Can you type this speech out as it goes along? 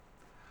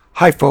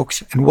Hi,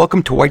 folks, and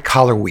welcome to White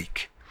Collar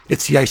Week.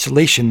 It's the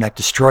isolation that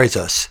destroys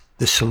us.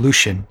 The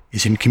solution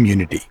is in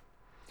community.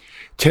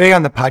 Today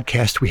on the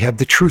podcast, we have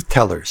the truth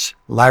tellers,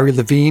 Larry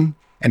Levine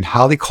and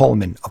Holly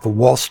Coleman of the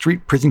Wall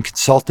Street Prison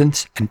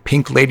Consultants and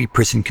Pink Lady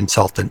Prison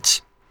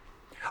Consultants.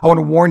 I want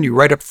to warn you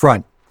right up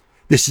front,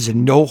 this is a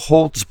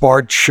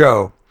no-holds-barred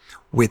show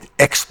with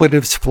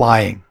expletives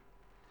flying.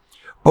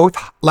 Both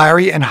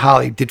Larry and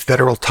Holly did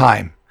federal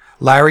time.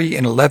 Larry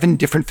in 11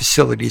 different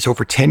facilities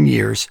over 10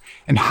 years,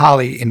 and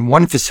Holly in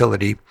one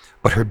facility,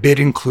 but her bid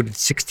included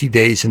 60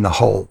 days in the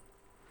hole.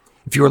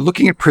 If you are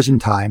looking at prison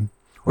time,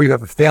 or you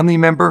have a family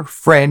member,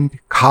 friend,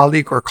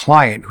 colleague, or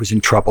client who's in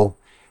trouble,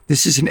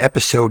 this is an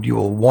episode you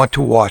will want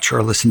to watch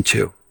or listen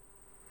to.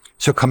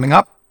 So coming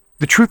up,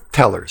 the truth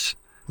tellers,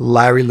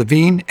 Larry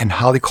Levine and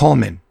Holly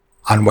Coleman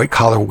on White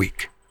Collar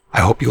Week.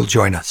 I hope you'll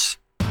join us.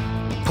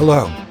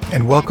 Hello,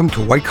 and welcome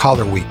to White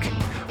Collar Week,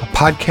 a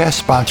podcast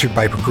sponsored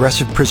by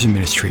Progressive Prison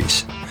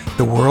Ministries,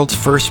 the world's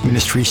first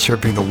ministry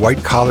serving the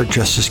white-collar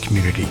justice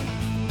community.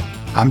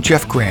 I'm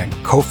Jeff Grant,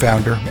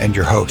 co-founder and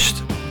your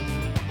host.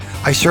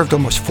 I served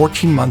almost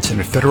 14 months in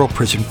a federal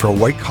prison for a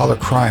white-collar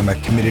crime I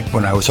committed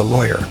when I was a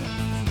lawyer,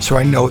 so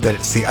I know that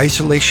it's the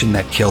isolation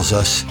that kills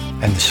us,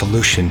 and the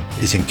solution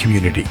is in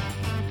community.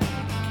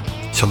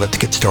 So let's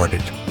get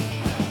started.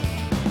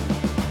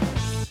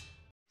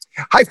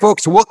 Hi,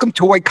 folks. Welcome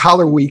to White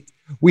Collar Week.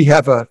 We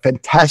have a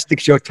fantastic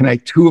show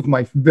tonight. Two of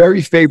my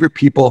very favorite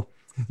people,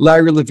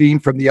 Larry Levine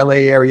from the LA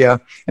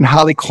area and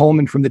Holly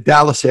Coleman from the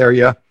Dallas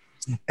area.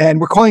 And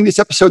we're calling this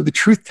episode The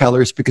Truth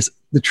Tellers because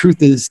the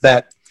truth is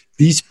that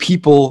these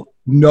people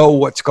know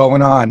what's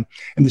going on.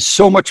 And there's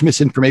so much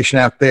misinformation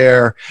out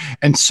there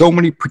and so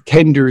many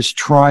pretenders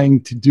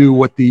trying to do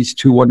what these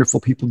two wonderful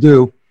people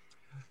do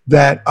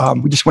that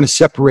we just want to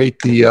separate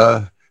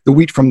the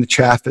wheat from the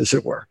chaff, as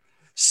it were.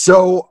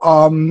 So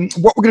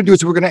what we're going to do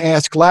is we're going to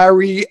ask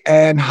Larry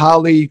and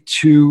Holly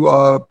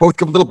to both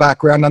give a little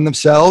background on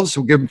themselves.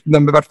 We'll give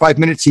them about 5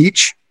 minutes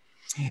each,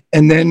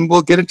 and then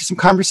we'll get into some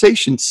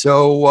conversation.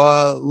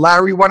 So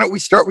Larry, why don't we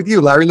start with you,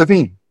 Larry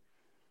Levine?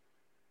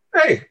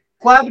 Hey,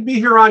 glad to be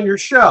here on your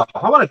show.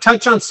 I want to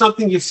touch on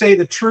something you say,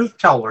 the truth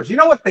tellers. You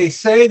know what they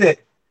say, that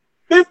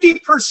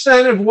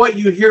 50% of what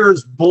you hear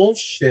is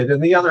bullshit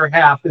and the other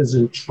half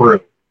isn't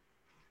true.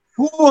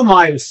 Who am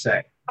I to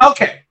say?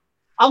 Okay.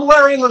 I'm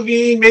Larry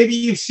Levine. Maybe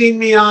you've seen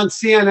me on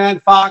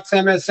CNN, Fox,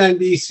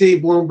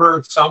 MSNBC,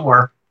 Bloomberg,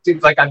 somewhere.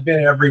 Seems like I've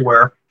been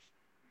everywhere.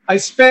 I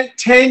spent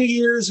 10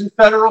 years in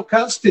federal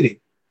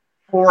custody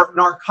for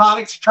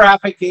narcotics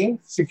trafficking,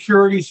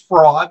 securities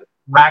fraud,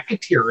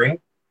 racketeering,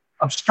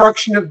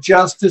 obstruction of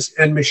justice,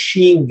 and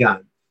machine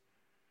gun.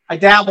 I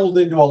dabbled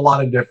into a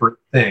lot of different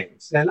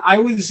things. And I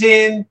was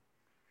in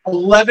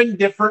 11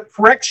 different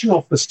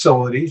correctional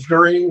facilities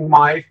during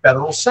my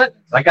federal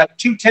sentence. I got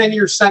 2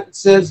 10-year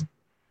sentences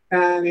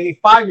and a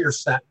 5-year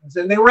sentence,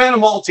 and they ran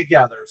them all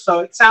together. So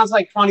it sounds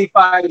like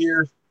 25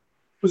 years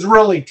was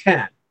really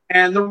 10.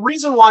 And the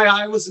reason why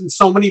I was in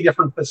so many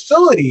different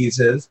facilities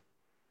is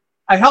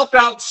I helped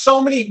out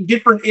so many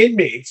different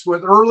inmates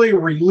with early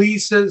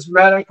releases,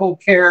 medical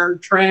care,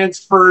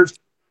 transfers,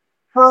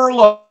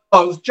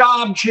 furloughs,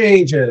 job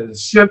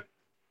changes,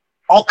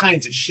 all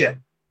kinds of shit.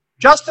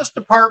 Justice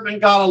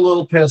Department got a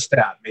little pissed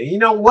at me. You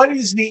know, what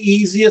is the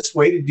easiest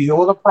way to deal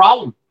with a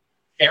problem?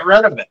 Get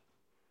rid of it.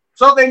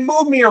 So they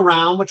moved me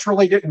around, which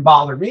really didn't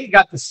bother me.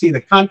 Got to see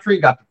the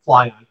country, got to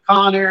fly on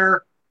Con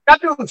Air,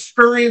 got to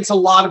experience a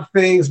lot of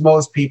things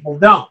most people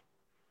don't.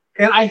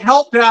 And I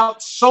helped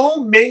out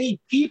so many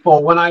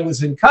people when I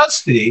was in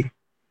custody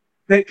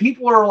that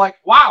people are like,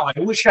 wow, I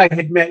wish I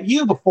had met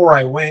you before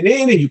I went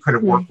in and you could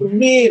have worked with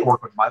me and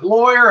worked with my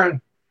lawyer.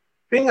 And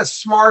being a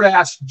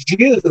smart-ass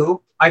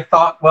Jew, I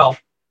thought, well,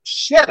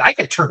 shit, I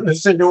could turn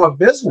this into a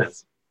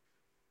business.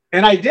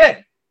 And I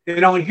did,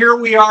 and here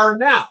we are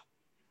now.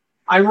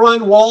 I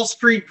run Wall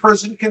Street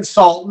Prison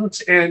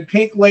Consultants and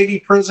Pink Lady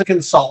Prison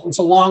Consultants,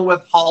 along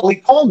with Holly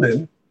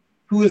Coleman,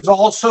 who is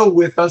also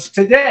with us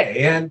today.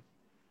 And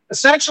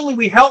essentially,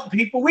 we help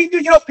people. We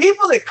do,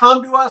 people that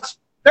come to us,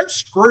 they're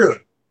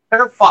screwed.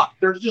 They're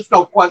fucked. There's just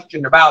no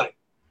question about it.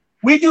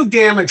 We do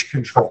damage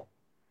control.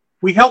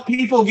 We help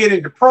people get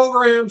into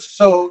programs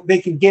so they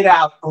can get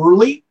out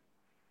early.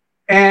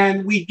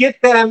 And we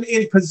get them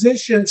in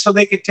position so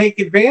they can take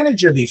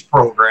advantage of these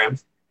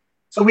programs.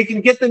 So we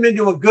can get them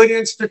into a good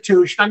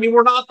institution. I mean,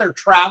 we're not their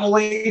travel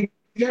agent,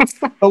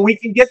 but we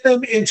can get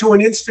them into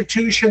an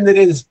institution that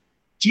is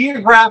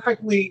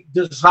geographically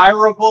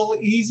desirable,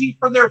 easy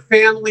for their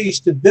families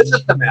to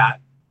visit them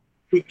at.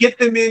 We get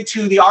them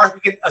into we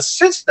can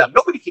assist them.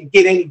 Nobody can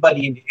get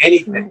anybody into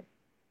anything.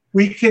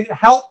 We can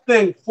help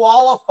them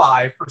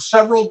qualify for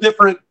several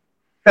different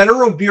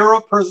Federal Bureau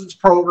of Prisons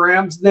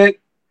programs that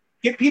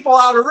get people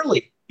out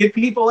early, get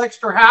people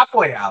extra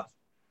halfway out,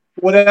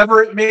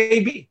 whatever it may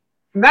be.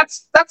 And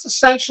that's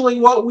essentially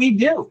what we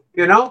do,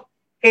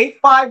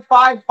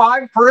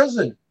 8555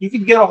 prison. You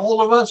can get a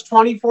hold of us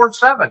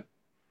 24/7.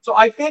 So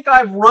I think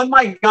I've run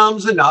my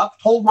gums enough,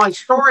 told my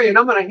story, and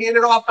I'm going to hand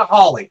it off to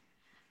Holly.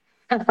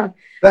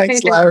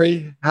 Thanks,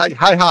 Larry.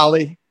 Hi,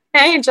 Holly.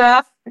 Hey,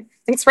 Jeff.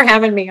 Thanks for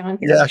having me on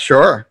here. Yeah,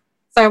 sure.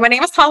 So my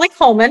name is Holly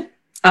Coleman.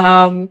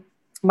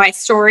 My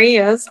story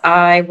is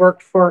I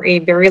worked for a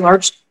very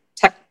large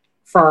tech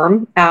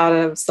firm out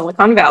of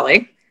Silicon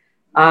Valley.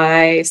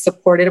 I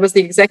was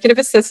the executive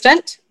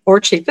assistant or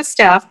chief of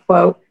staff,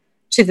 quote,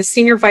 to the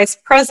senior vice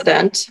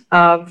president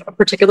of a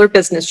particular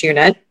business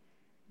unit.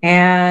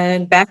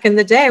 And back in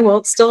the day, well,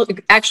 it's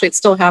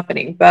still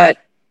happening. But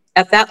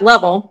at that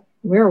level,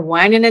 we were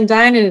whining and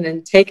dining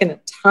and taking a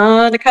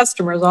ton of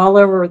customers all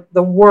over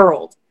the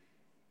world.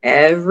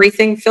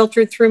 Everything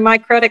filtered through my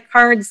credit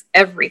cards,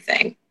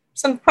 everything.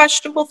 Some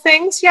questionable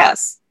things,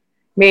 yes.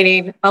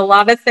 Meaning a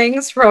lot of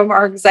things from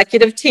our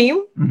executive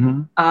team,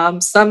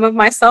 some of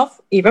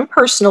myself, even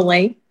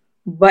personally,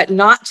 but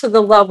not to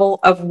the level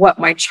of what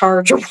my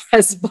charge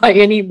was by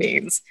any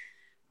means.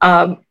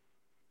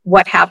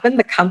 What happened?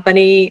 The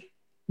company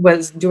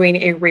was doing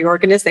a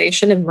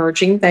reorganization and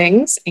merging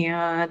things,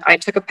 and I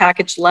took a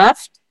package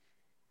left.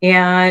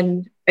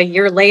 And a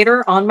year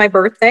later, on my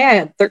birthday, I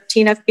had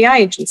 13 FBI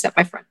agents at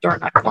my front door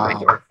knocking on my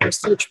door for a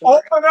search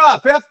warrant. Open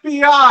up,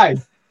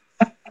 FBI!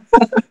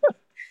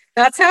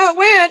 That's how it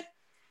went.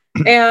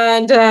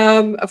 And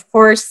of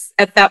course,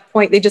 at that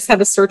point, they just had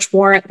a search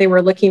warrant. They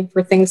were looking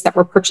for things that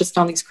were purchased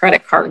on these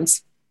credit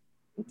cards.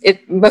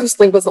 It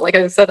mostly was, like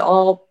I said,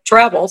 all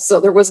travel.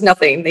 So there was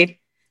nothing. They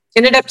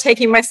ended up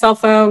taking my cell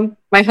phone,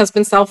 my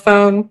husband's cell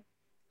phone,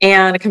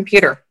 and a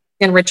computer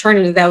and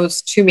returning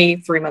those to me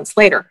 3 months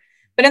later.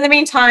 But in the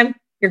meantime,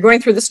 you're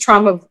going through this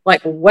trauma of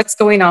like, what's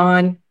going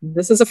on?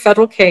 This is a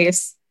federal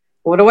case.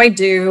 What do I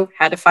do?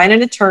 Had to find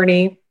an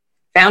attorney,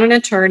 found an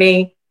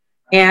attorney,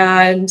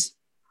 and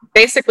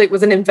basically it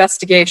was an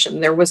investigation.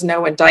 There was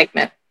no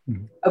indictment.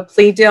 A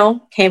plea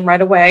deal came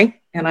right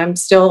away, and I'm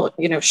still,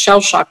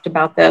 shell-shocked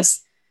about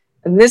this.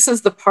 And this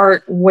is the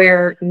part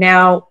where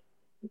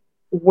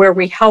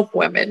we help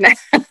women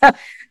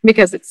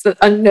because it's the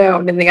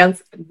unknown and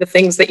the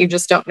things that you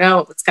just don't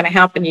know that's going to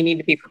happen. You need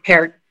to be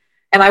prepared.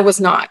 And I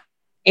was not.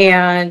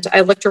 And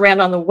I looked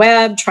around on the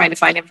web trying to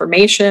find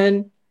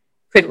information,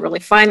 couldn't really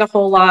find a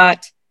whole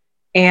lot.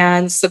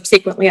 And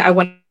subsequently, I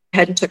went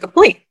ahead and took a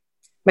plea.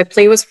 My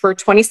plea was for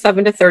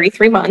 27 to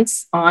 33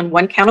 months on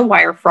one count of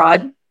wire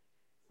fraud.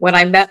 When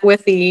I met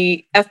with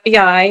the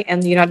FBI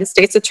and the United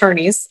States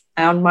attorneys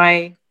and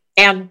my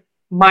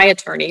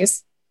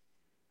attorneys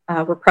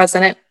were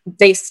present,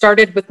 they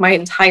started with my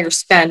entire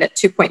spend at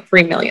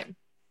 $2.3 million.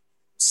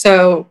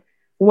 So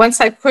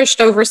once I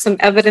pushed over some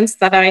evidence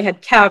that I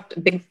had kept, a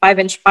big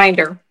 5-inch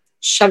binder,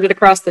 shoved it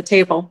across the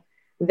table,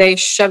 they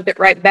shoved it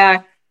right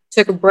back,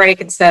 took a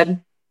break and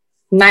said,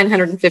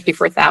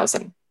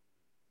 $954,000.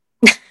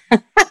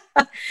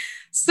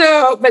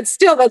 So, but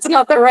still, that's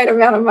not the right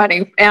amount of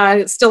money. And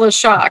it's still a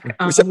shock.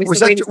 Was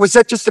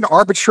that just an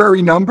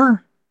arbitrary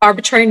number?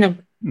 Arbitrary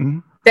number. Mm-hmm.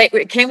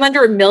 It came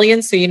under $1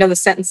 million. So, the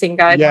sentencing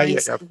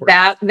guidelines, of course.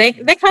 That they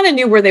kind of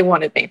knew where they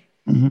wanted me.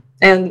 Mm-hmm.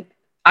 And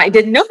I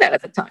didn't know that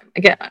at the time.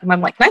 Again,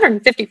 I'm like,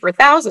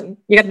 $954,000.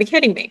 You got to be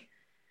kidding me.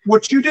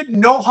 What you didn't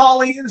know,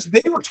 Holly, is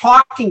they were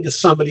talking to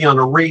somebody on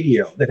a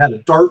radio that had a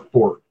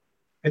dartboard.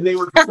 And they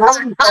were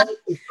coming up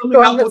with a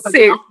number.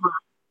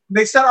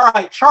 They said, all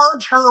right,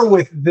 charge her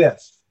with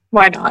this.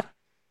 Why not?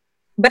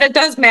 But it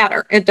does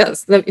matter. It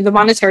does. The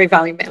monetary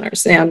value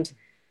matters. And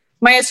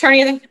my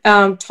attorney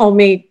told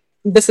me,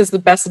 this is the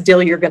best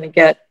deal you're going to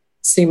get,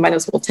 so you might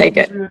as well take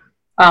it.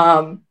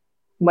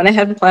 Went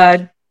ahead and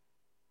pled.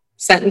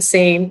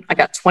 Sentencing, I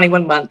got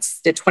 21 months.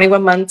 Did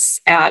 21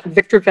 months at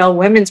Victorville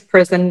Women's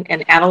Prison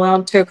in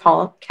Adelanto,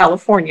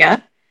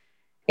 California,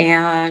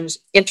 and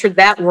entered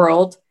that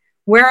world,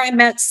 where I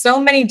met so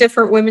many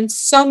different women,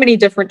 so many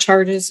different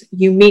charges.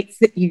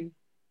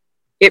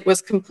 It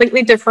was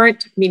completely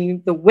different,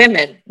 meaning the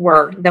women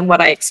were than what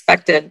I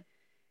expected.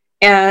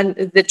 And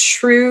the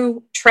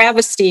true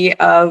travesty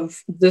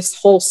of this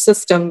whole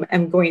system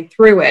and going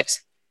through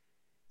it,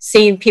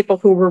 seeing people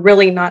who were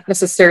really not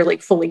necessarily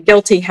fully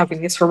guilty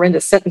having these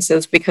horrendous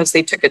sentences because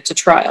they took it to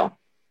trial.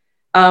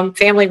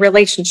 Family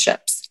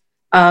relationships,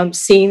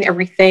 seeing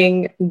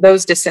everything,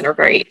 those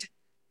disintegrate.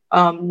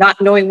 Not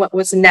knowing what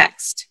was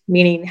next,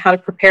 meaning how to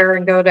prepare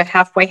and go to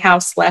halfway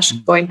house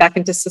 / going back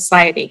into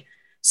society.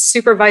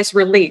 Supervised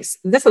release.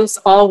 This was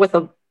all with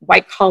a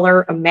white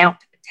collar amount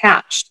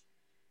attached.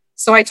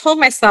 So I told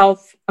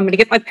myself, I'm going to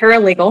get my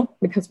paralegal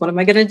because what am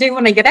I going to do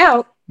when I get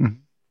out?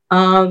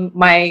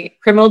 My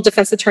criminal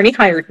defense attorney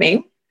hired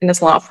me in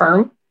his law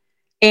firm.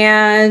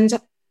 And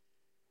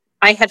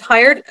I had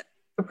hired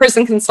a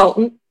prison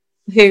consultant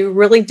who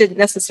really didn't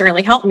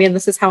necessarily help me. And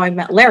this is how I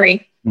met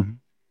Larry. Mm-hmm.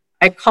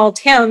 I called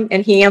him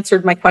and he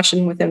answered my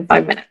question within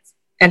 5 minutes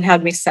and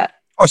had me set.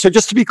 Oh, so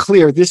just to be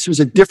clear, this was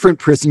a different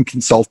prison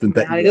consultant.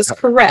 That is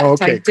correct.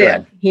 Okay, I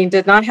did. He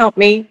did not help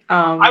me.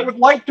 I would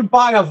like to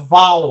buy a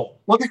vowel.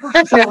 Look at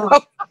No.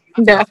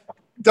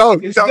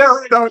 Don't.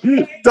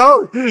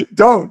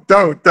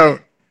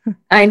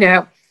 I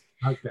know.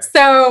 Okay.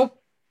 So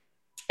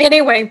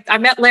anyway, I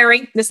met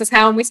Larry. This is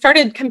how we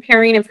started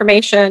comparing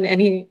information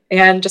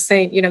and just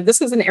saying,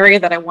 this is an area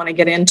that I want to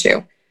get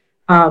into.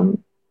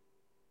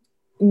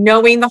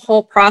 Knowing the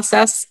whole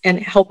process and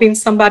helping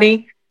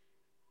somebody,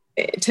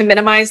 to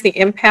minimize the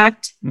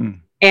impact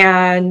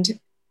and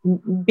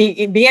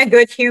be a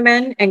good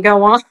human and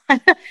go on.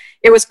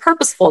 It was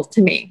purposeful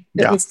to me.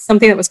 It was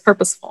something that was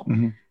purposeful.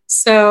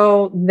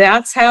 So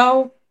that's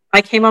how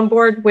I came on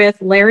board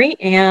with Larry,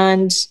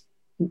 and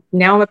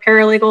now I'm a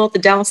paralegal at the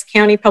Dallas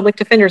County Public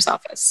Defender's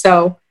Office.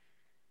 So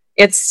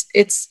it's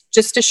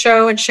just to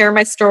show and share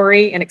my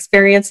story and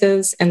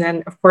experiences, and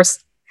then of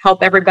course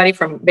help everybody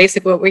from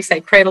basically what we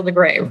say, cradle to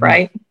grave,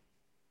 right?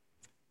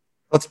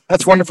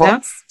 That's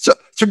wonderful. So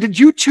did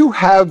you two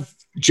have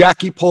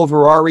Jackie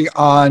Polverari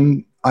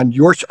on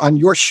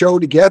your show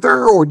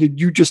together, or did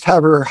you just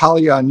have her,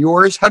 Holly, on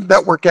yours? How did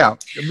that work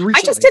out?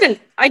 Recently?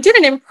 I did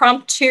an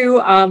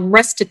impromptu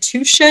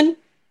restitution,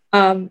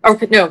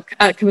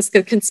 it was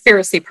a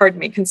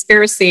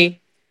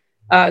conspiracy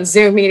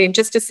Zoom meeting,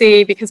 just to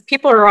see, because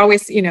people are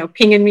always,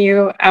 pinging me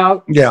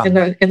out in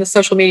the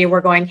social media.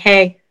 We're going,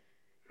 hey,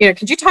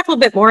 could you talk a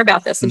little bit more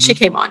about this? And she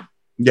came on.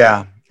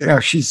 Yeah.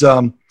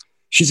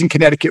 She's in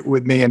Connecticut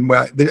with me, and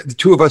the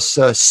two of us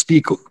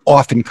speak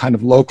often kind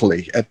of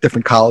locally at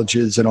different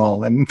colleges and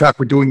all. And in fact,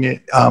 we're doing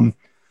it on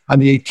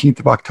the 18th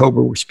of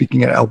October. We're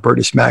speaking at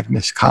Albertus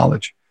Magnus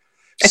College.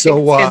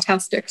 So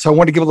fantastic. So I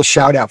want to give a little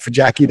shout out for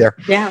Jackie there.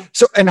 Yeah.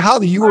 So, and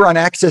Holly, you were on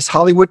Access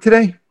Hollywood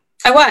today?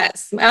 I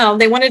was.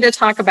 They wanted to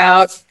talk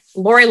about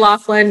Lori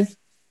Loughlin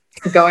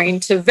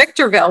going to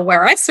Victorville,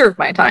 where I served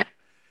my time.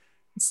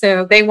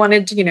 So they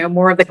wanted,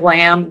 more of the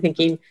glam,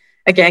 thinking,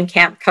 again,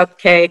 Camp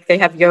Cupcake, they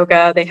have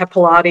yoga, they have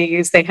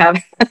Pilates, they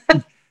have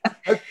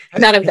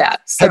none of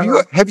that.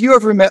 So, have you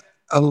ever met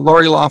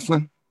Lori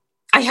Loughlin?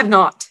 I have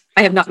not.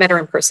 I have not met her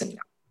in person.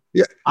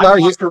 Yeah,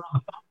 Larry,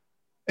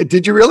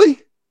 did you really?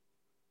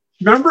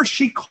 Remember,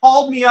 she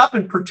called me up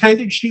and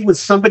pretended she was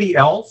somebody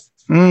else.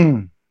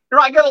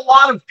 I get a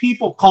lot of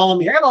people calling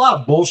me. I got a lot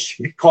of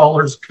bullshit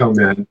callers come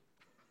in,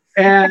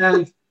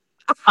 and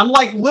I'm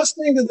like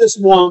listening to this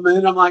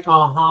woman. I'm like,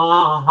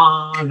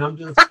 and I'm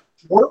just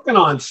working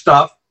on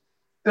stuff.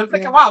 And I'm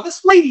thinking, wow,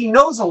 this lady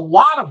knows a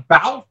lot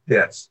about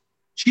this.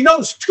 She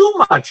knows too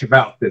much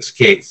about this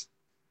case.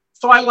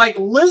 So I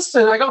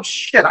listen. I go,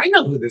 shit, I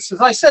know who this is.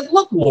 I said,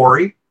 look,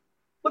 Lori,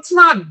 let's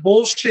not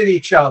bullshit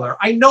each other.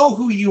 I know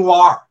who you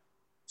are.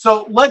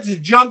 So let's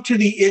jump to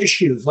the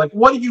issues.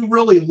 What are you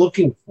really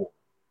looking for?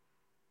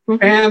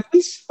 And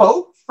we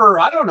spoke for,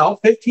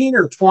 15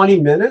 or 20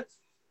 minutes.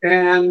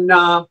 And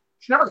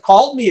she never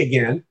called me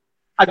again.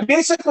 I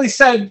basically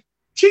said,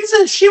 she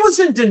was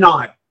in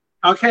denial.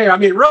 Okay,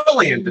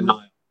 really in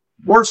denial.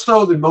 More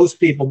so than most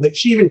people, that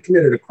she even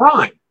committed a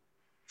crime.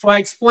 So I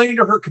explained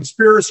to her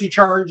conspiracy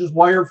charges,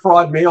 wire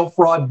fraud, mail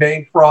fraud,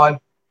 bank fraud,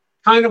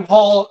 kind of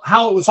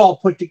how it was all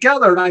put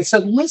together. And I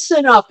said,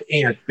 listen up,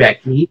 Aunt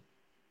Becky.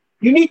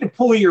 You need to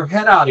pull your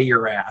head out of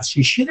your ass.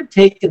 You should have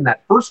taken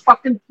that first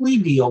fucking plea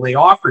deal they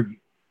offered you.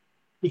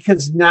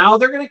 Because now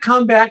they're going to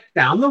come back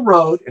down the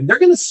road and they're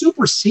going to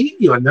supersede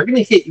you and they're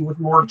going to hit you with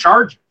more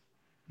charges.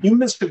 You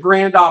missed a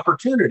grand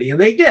opportunity, and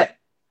they did.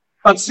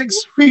 About 6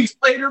 weeks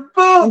later,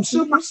 boom,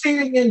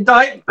 superseding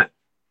indictment.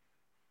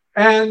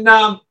 And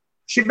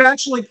she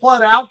eventually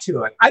pled out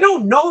to it. I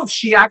don't know if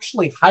she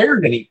actually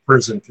hired any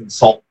prison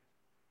consultant.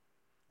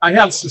 I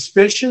have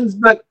suspicions,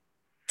 but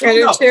I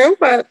do too,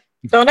 but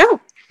don't know.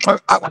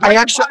 I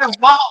actually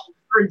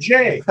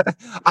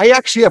I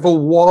actually have a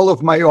wall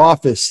of my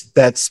office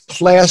that's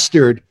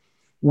plastered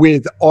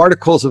with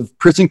articles of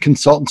prison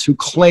consultants who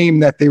claim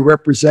that they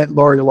represent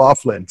Lori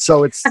Loughlin.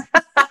 So it's.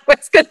 I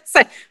was going to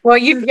say, well,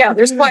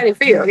 there's quite a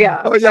few,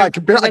 yeah. Oh yeah, I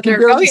can barely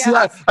see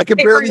that. I can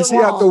barely see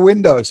out the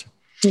windows.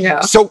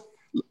 Yeah. So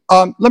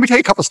let me tell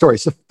you a couple of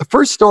stories. The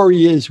first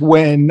story is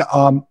when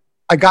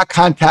I got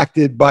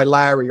contacted by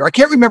Larry, or I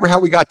can't remember how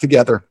we got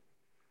together.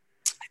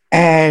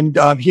 And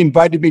he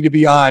invited me to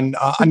be on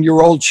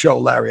your old show,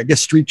 Larry. I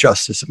guess Street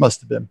Justice, it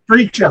must have been.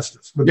 Street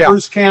Justice with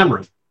Bruce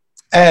Cameron.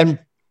 And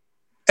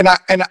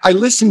I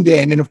listened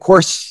in, and of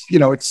course,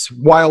 it's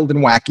wild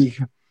and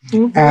wacky.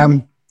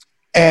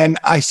 And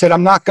I said,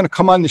 I'm not going to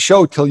come on the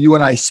show till you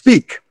and I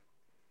speak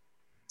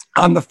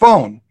on the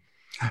phone.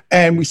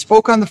 And we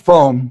spoke on the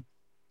phone,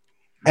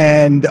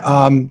 and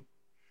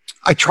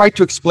I tried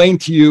to explain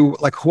to you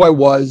who I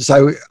was.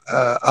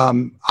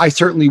 I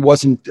certainly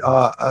wasn't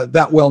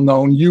that well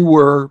known. You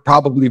were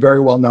probably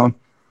very well known.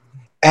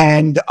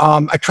 And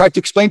I tried to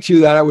explain to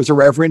you that I was a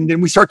reverend,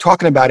 and we started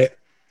talking about it.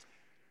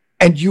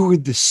 And you were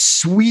the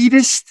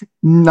sweetest,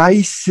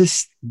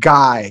 nicest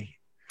guy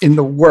in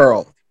the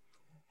world.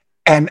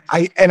 And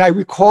I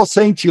recall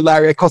saying to you,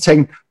 Larry,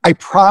 I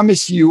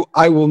promise you,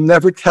 I will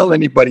never tell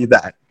anybody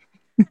that.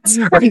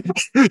 Right?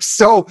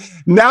 So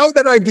now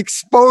that I've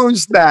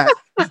exposed that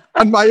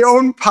on my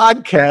own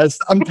podcast,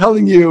 I'm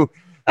telling you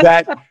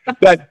that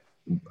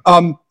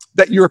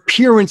your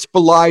appearance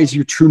belies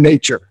your true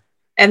nature.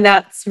 And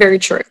that's very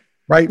true.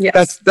 Right?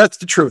 Yes. That's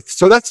the truth.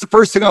 So that's the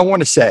first thing I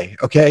want to say.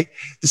 Okay.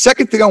 The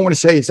second thing I want to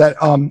say is that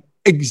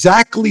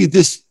exactly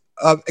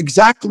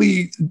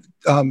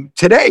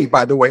today,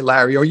 by the way,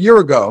 Larry, or a year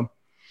ago,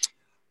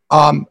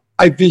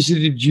 I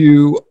visited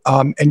you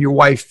and your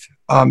wife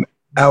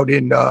out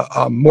in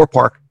Moore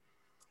Park.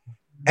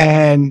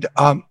 And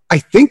I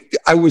think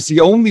I was the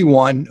only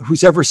one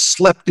who's ever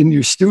slept in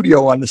your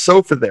studio on the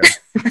sofa there.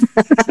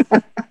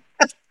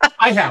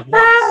 I have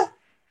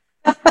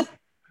once.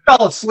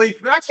 Fell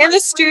asleep. Actually, In the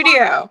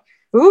studio.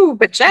 Ooh,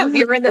 but Jeff,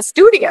 you were in the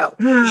studio.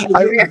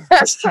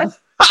 That's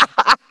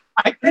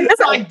I think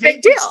a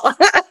big deal.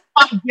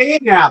 day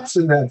naps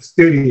in that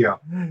studio.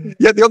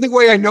 Yeah, the only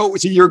way I know it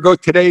was a year ago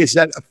today is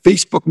that a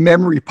Facebook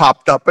memory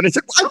popped up, and I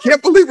said, "I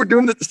can't believe we're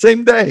doing it the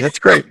same day." That's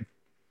great.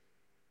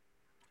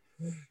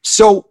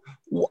 So,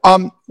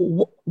 why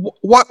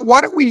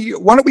don't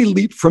we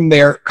leap from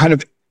there, kind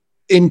of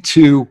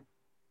into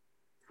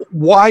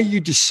why you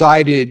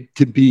decided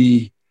to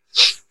be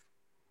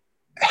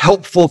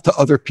helpful to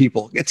other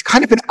people? It's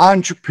kind of an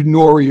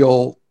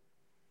entrepreneurial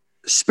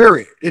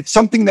spirit. It's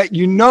something that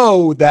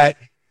that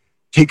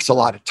takes a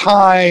lot of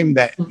time,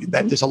 that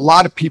there's a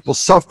lot of people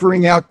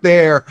suffering out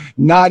there.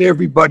 Not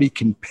everybody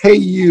can pay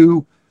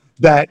you,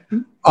 that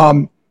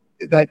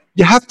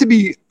you have to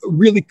be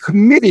really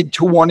committed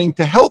to wanting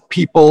to help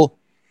people,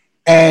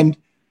 and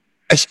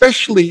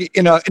especially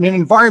in an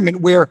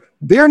environment where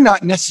they're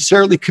not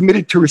necessarily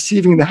committed to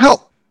receiving the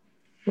help.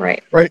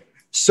 Right. Right.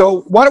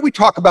 So why don't we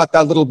talk about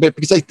that a little bit?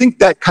 Because I think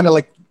that kind of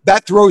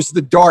that throws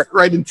the dart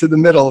right into the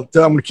middle. I'm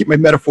going to keep my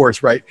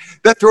metaphors right.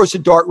 That throws the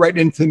dart right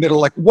into the middle.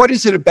 Like, what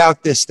is it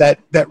about this that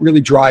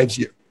really drives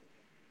you?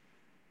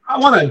 I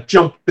want to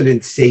jump in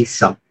and say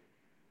something.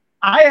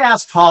 I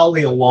asked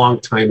Holly a long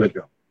time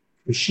ago,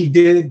 because she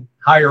did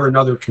hire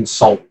another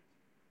consultant.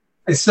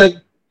 I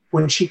said,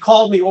 when she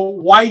called me, well,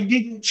 why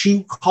didn't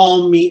you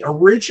call me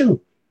originally?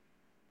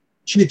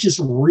 She had just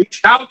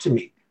reached out to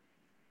me.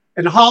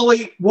 And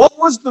Holly, what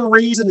was the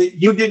reason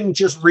that you didn't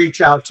just reach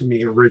out to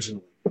me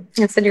originally?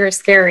 I said you were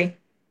scary.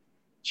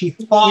 She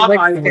thought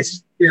I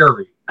was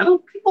scary. I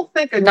don't. People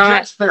think I'm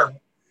not scary.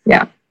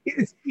 Yeah.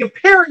 It's the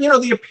appearance.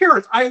 The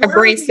appearance.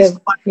 Abrasive.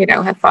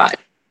 I thought.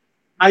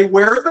 I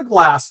wear the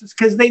glasses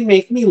because they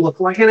make me look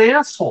like an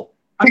asshole.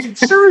 I mean,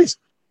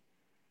 seriously.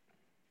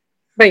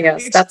 But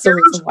yes, that's the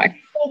reason why.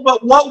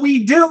 But what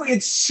we do,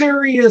 it's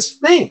serious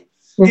things.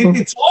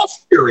 It's all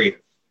serious.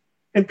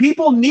 And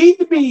people need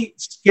to be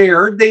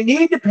scared. They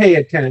need to pay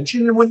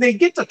attention. And when they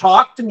get to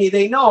talk to me,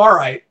 they know, all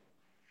right,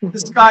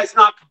 this guy's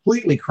not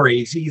completely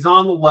crazy. He's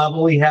on the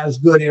level. He has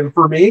good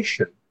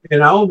information,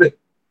 but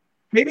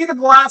maybe the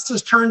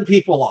glasses turn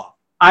people off.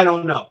 I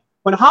don't know.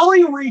 When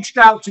Holly reached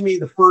out to me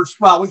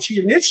when she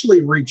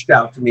initially reached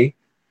out to me,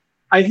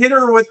 I hit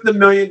her with the $1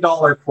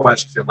 million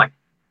question. Like,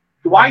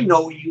 do I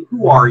know you?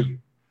 Who are you?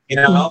 And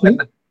I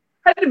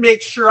had to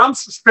make sure. I'm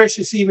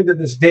suspicious even to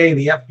this day.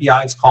 The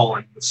FBI's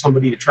calling with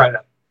somebody to try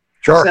to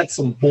set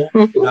some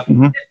bullshit up.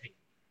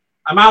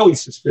 I'm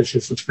always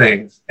suspicious of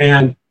things.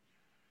 And,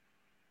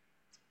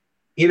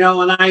 and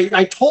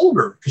I told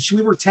her, because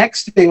we were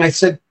texting, I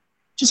said,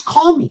 just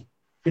call me.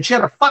 And she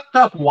had a fucked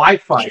up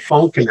Wi-Fi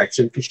phone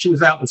connection because she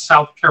was out in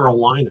South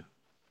Carolina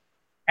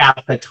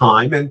at the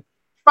time. And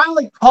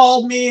finally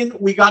called me, and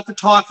we got to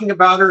talking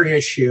about her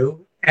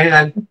issue.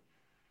 And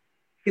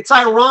it's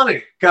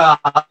ironic.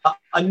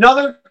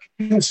 Another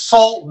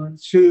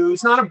consultant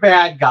who's not a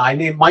bad guy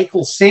named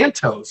Michael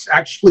Santos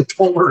actually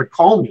told her to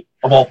call me,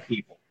 of all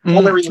people.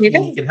 Told her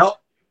he could help.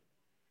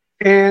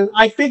 And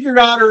I figured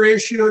out her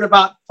issue in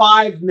about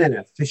 5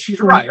 minutes. And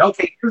she's right.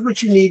 Okay, here's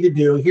what you need to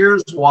do.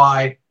 Here's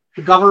why.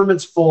 The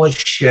government's full of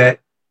shit.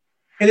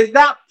 And at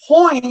that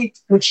point,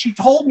 when she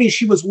told me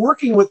she was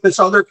working with this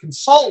other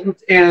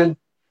consultant and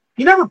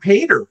he never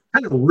paid her,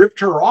 kind of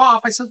ripped her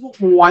off, I said, well,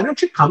 why don't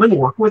you come and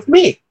work with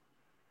me?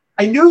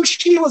 I knew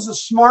she was a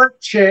smart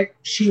chick.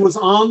 She was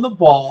on the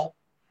ball.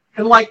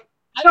 And I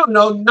don't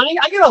know,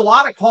 I get a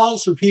lot of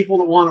calls from people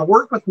that want to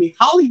work with me.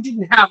 Holly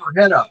didn't have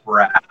her head up her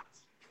ass.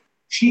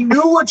 She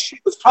knew what she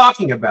was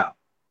talking about,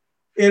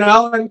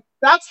 and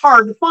that's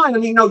hard to find. I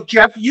mean,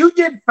 Jeff, you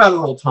did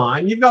federal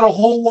time. You've got a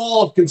whole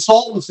wall of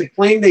consultants that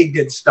claim they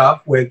did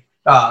stuff with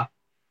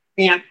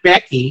Aunt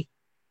Becky,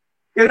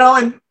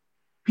 and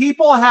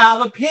people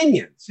have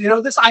opinions.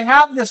 I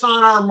have this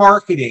on our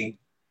marketing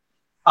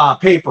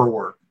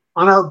paperwork,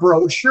 on our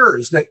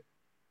brochures, that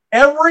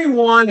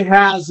everyone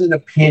has an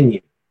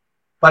opinion,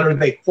 but are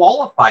they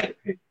qualified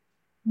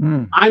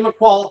opinion? I'm a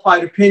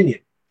qualified opinion.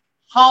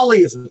 Holly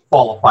is a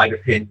qualified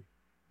opinion.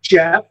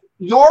 Jeff,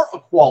 you're a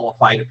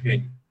qualified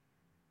opinion.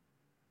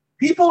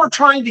 People are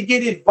trying to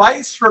get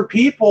advice from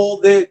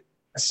people that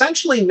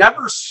essentially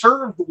never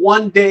served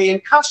one day in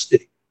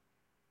custody,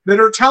 that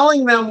are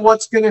telling them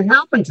what's going to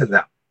happen to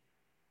them.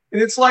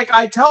 And it's like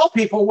I tell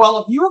people, well,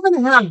 if you were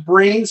going to have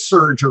brain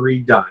surgery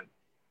done,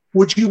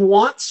 would you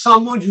want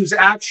someone who's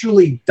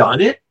actually done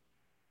it?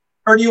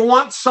 Or do you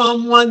want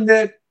someone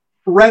that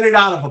read it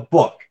out of a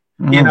book,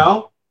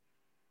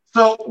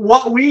 So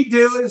what we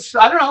do is,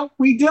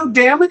 we do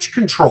damage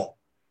control.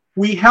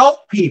 We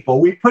help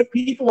people. We put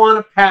people on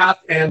a path,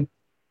 and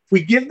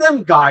we give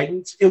them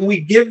guidance, and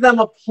we give them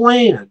a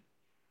plan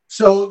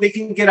so they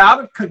can get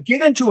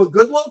into a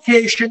good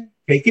location,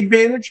 take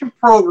advantage of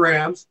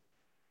programs,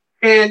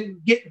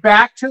 and get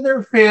back to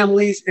their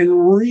families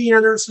and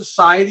re-enter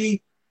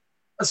society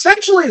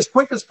essentially as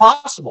quick as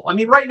possible. I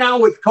mean, right now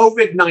with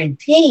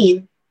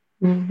COVID-19,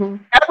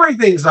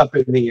 everything's up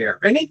in the air.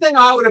 Anything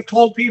I would have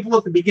told people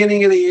at the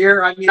beginning of the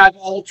year, I mean, I've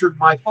altered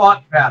my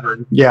thought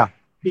pattern. Yeah.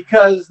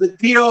 Because the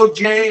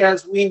DOJ,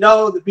 as we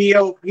know, the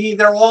BOP,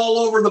 they're all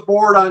over the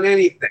board on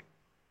anything.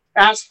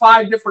 Ask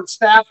 5 different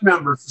staff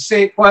members the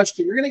same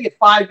question. You're going to get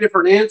 5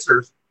 different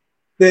answers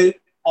that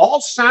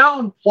all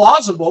sound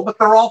plausible, but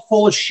they're all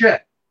full of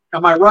shit.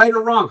 Am I right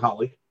or wrong,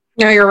 Holly?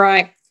 No, you're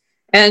right.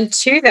 And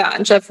to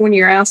that, Jeff, when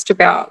you're asked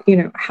about,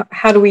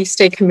 how do we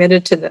stay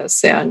committed to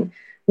this? And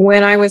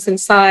when I was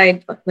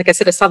inside, like I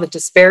said, I saw the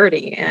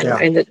disparity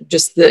and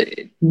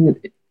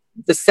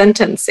the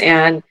sentence,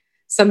 and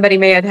somebody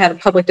may have had a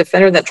public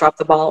defender that dropped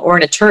the ball or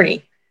an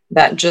attorney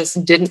that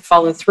just didn't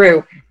follow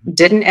through,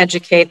 didn't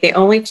educate. They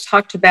only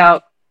talked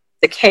about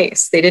the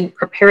case. They didn't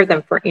prepare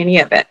them for any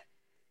of it.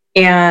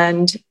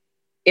 And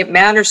it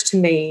matters to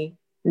me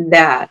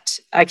that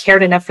I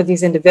cared enough for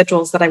these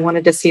individuals that I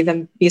wanted to see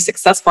them be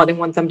successful. I didn't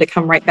want them to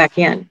come right back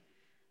in.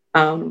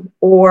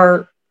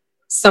 Or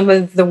some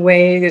of the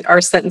way our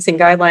sentencing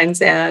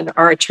guidelines and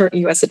our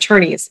U.S.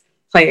 attorneys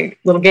play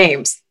little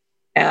games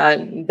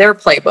and their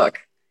playbook.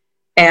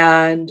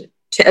 And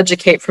to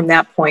educate from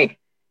that point,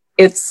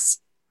 it's,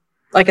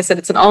 like I said,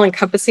 it's an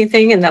all-encompassing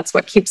thing, and that's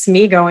what keeps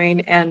me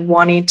going and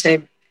wanting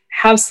to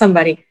have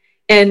somebody.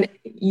 And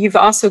you've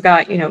also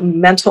got,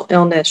 mental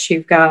illness.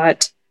 You've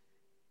got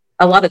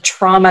a lot of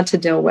trauma to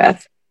deal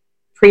with,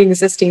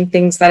 pre-existing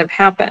things that have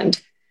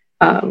happened.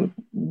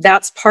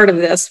 That's part of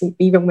this,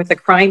 even with the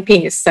crime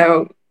piece.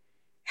 So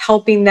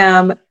helping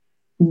them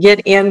get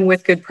in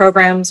with good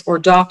programs or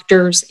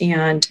doctors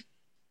and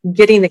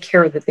getting the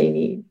care that they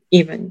need,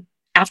 even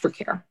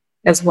aftercare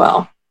as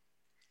well.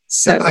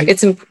 So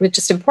it's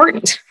just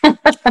important.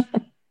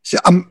 So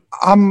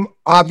I'm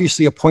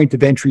obviously a point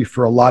of entry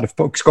for a lot of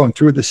folks going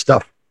through this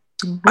stuff.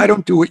 Mm-hmm. I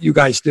don't do what you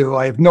guys do.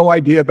 I have no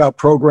idea about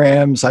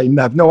programs. I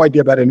have no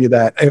idea about any of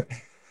that.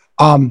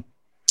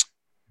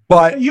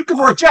 But you can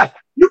work, Jeff.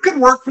 You can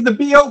work for the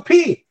BOP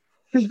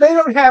because they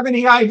don't have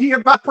any idea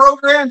about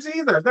programs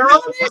either. They're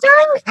all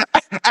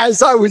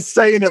As I was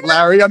saying it,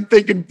 Larry, I'm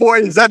thinking, boy,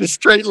 is that a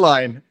straight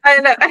line? I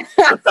know.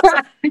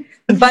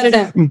 But it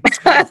is.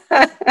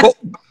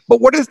 But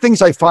one of the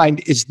things I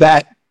find is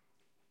that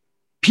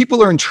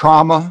people are in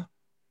trauma.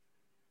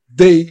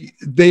 They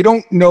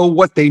don't know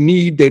what they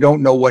need. They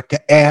don't know what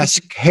to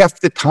ask. Half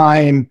the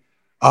time,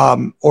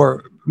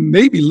 or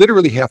maybe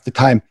literally half the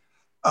time,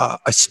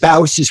 a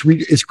spouse is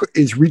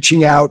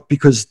reaching out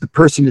because the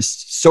person is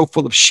so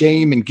full of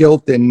shame and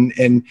guilt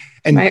and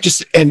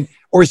right.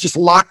 Or is just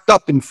locked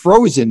up and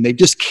frozen. They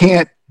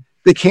can't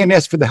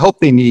ask for the help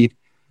they need.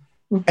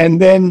 Mm-hmm.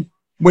 And then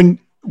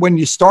when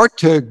you start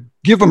to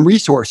give them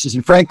resources,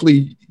 and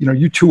frankly,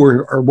 you two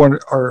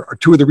are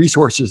two of the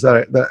resources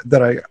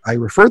that I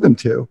refer them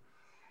to.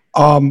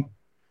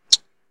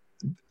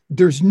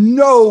 There's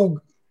no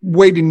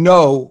way to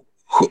know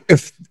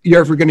if you're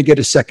ever going to get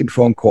a second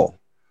phone call,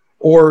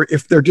 or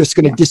if they're just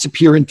going to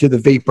disappear into the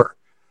vapor.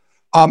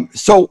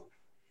 So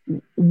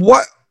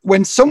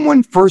when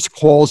someone first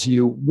calls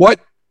you,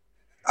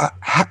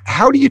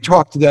 how do you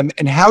talk to them,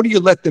 and how do you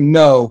let them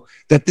know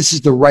that this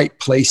is the right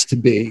place to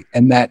be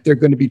and that they're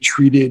going to be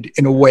treated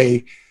in a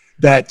way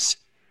that's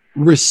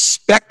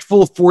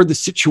respectful for the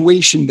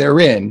situation they're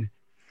in,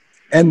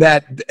 and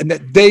that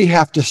they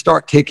have to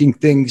start taking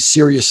things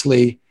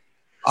seriously,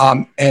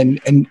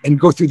 and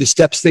go through the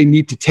steps they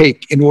need to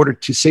take in order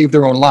to save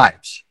their own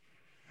lives?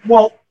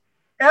 Well,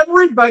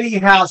 everybody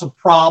has a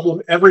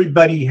problem.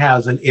 Everybody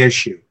has an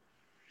issue.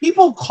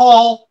 People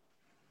call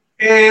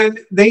and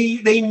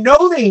they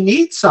know they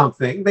need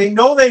something. They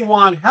know they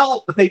want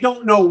help, but they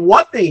don't know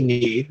what they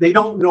need. They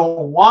don't know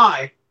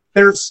why.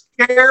 They're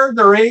scared.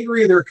 They're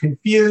angry. They're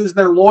confused.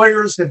 Their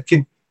lawyers have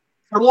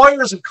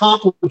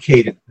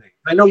complicated things.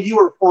 I know you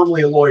were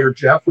formerly a lawyer,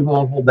 Jeff. We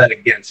won't hold that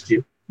against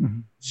you.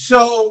 Mm-hmm.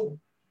 So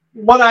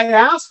what I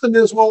ask them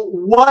is, well,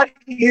 what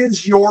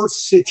is your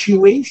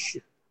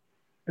situation?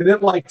 And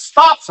it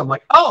stops. I'm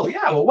like, oh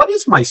yeah, well, what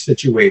is my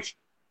situation?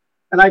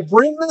 And I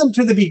bring them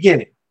to the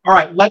beginning. All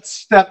right, let's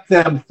step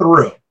them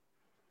through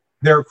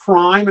their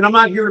crime. And I'm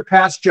not here to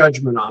pass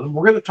judgment on them.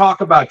 We're going to talk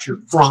about your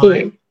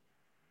crime.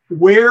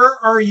 Where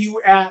are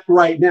you at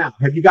right now?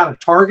 Have you got a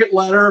target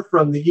letter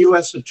from the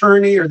U.S.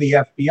 Attorney or the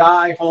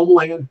FBI,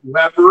 Homeland,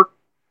 whoever?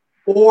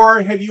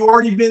 Or have you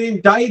already been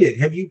indicted?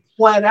 Have you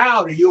pled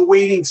out? Are you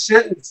awaiting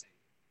sentencing?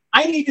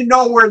 I need to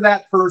know where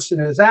that person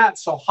is at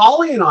so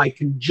Holly and I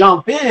can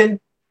jump in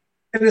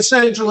and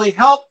essentially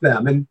help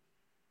them. And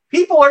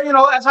people are,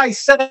 as I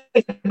said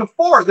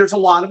before, there's a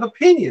lot of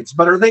opinions,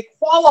 but are they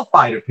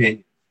qualified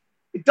opinions?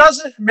 It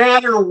doesn't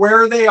matter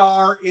where they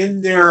are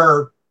in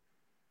their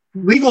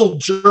legal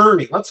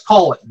journey. Let's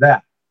call it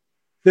that.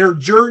 Their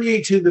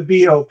journey to the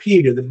BOP,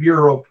 to the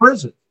Bureau of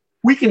Prisons.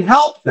 We can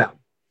help them,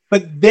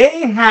 but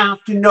they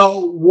have to know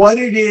what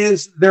it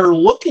is they're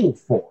looking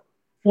for.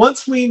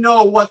 Once we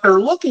know what they're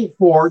looking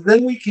for,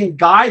 then we can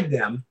guide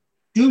them,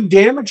 do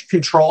damage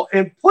control,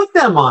 and put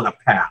them on a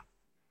path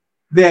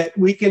that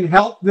we can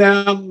help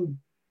them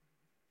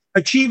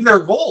achieve their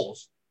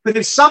goals. But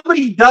if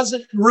somebody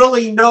doesn't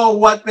really know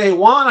what they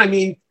want, I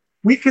mean,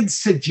 we could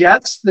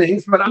suggest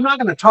things, but I'm not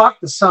going to talk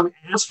to some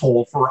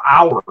asshole for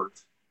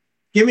hours,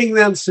 giving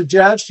them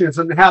suggestions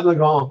and have them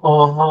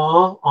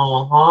go,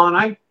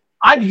 And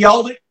I've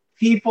yelled at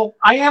people.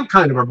 I am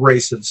kind of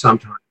abrasive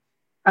sometimes.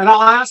 And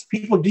I'll ask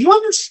people, do you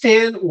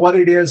understand what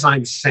it is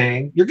I'm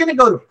saying? You're going to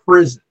go to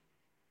prison.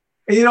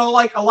 And,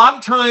 like a lot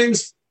of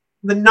times,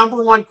 the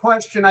number one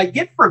question I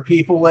get from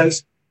people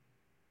is,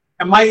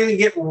 am I going to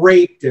get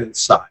raped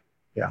inside?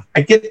 Yeah.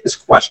 I get this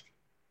question.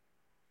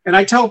 And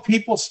I tell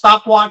people,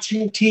 stop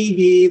watching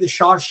TV, the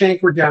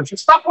Shawshank Redemption.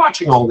 Stop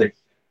watching all this.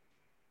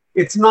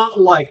 It's not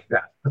like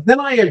that. But then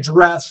I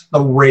address the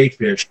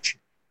rape issue.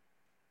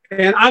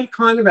 And I'm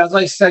kind of, as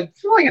I said,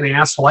 like an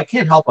asshole. I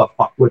can't help but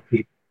fuck with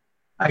people.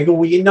 I go,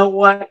 well, you know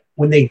what?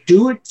 When they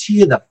do it to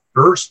you the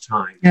first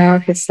time,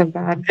 it's so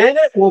bad. then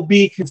it will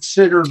be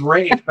considered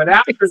rape. But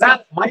after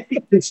that, it might be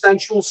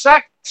consensual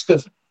sex.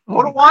 Because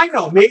what do I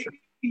know? Maybe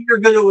you're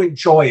going to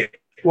enjoy it.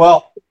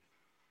 Well,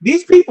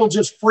 these people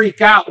just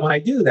freak out when I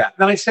do that.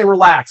 Then I say,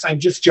 relax. I'm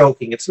just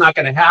joking. It's not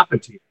going to happen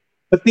to you.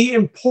 But the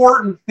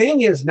important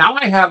thing is now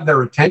I have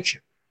their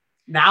attention.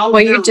 Now,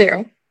 well, you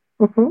do.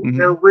 Mm-hmm.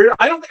 They're real.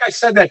 I don't think I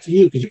said that to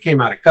you because you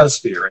came out of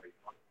custody already.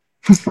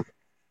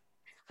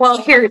 Well,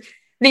 here,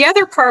 the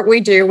other part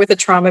we do with the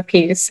trauma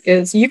piece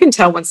is you can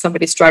tell when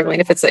somebody's struggling.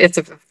 If it's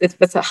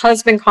a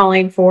husband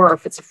calling for, or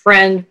if it's a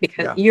friend,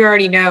 because you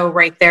already know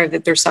right there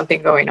that there's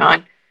something going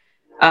on.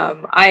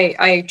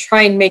 I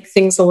try and make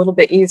things a little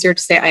bit easier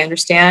to say, I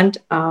understand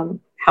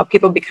how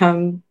people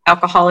become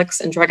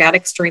alcoholics and drug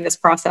addicts during this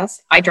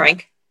process. I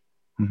drank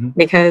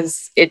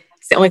because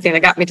it's the only thing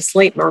that got me to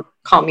sleep or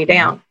calm me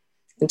down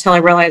until I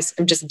realized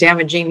I'm just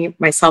damaging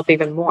myself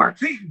even more.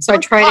 So I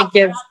try to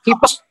give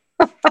people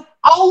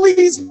all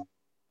these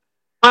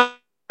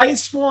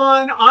nice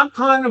one. I'm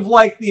kind of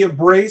like the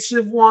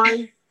abrasive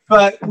one,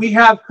 but we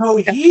have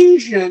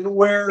cohesion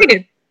where,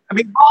 I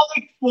mean,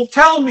 Holly will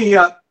tell me,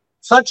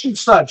 such and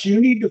such, you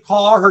need to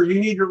call her,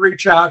 you need to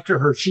reach out to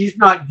her. She's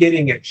not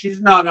getting it. She's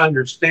not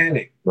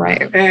understanding.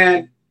 Right.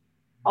 And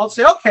I'll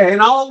say, okay.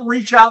 And I'll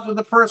reach out to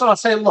the person. I'll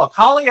say, look,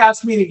 Holly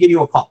asked me to give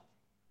you a call.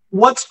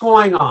 What's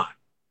going on?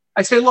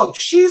 I say, look,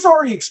 she's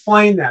already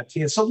explained that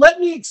to you. So let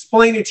me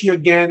explain it to you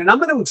again. And I'm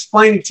going to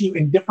explain it to you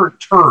in different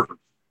terms.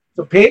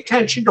 So pay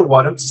attention to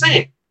what I'm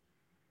saying.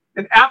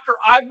 And after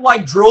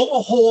I've drilled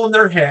a hole in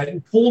their head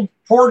and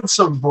poured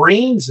some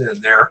brains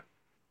in there,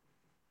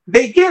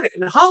 they get it.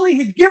 And Holly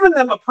had given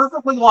them a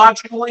perfectly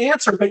logical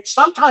answer, but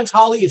sometimes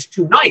Holly is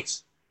too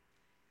nice.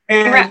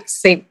 And right.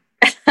 See.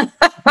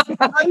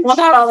 Well,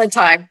 not all the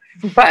time,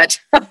 but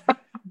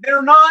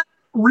they're not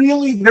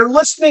really, they're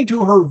listening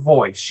to her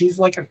voice. She's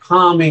like a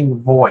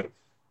calming voice.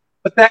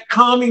 But that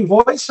calming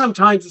voice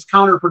sometimes is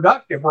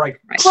counterproductive, right?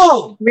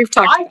 Boom! We've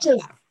talked I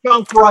just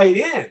jumped right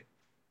in.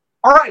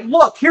 All right,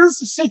 look, here's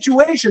the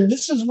situation.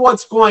 This is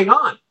what's going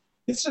on.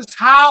 This is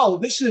how,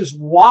 this is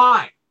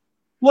why.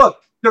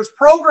 Look, there's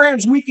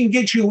programs we can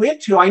get you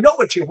into. I know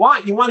what you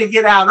want. You want to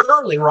get out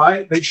early,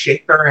 right? They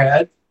shake their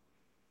head.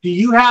 Do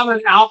you have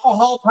an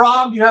alcohol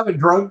problem? Do you have a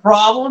drug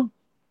problem?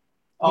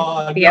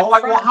 No.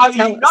 Well, how do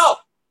you know?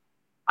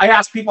 I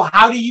ask people,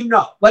 how do you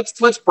know? Let's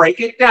break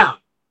it down.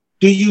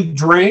 Do you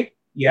drink?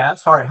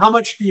 Yes. All right. How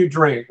much do you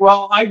drink?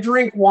 Well, I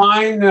drink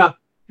wine.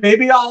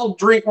 Maybe I'll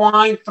drink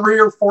wine 3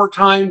 or 4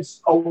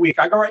 times a week.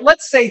 I go, all right,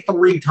 let's say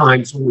 3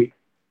 times a week.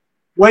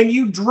 When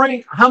you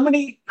drink, how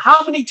many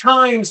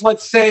times,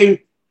 let's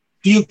say,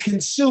 do you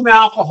consume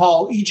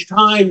alcohol each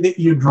time that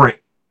you drink?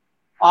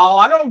 Oh,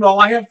 I don't know.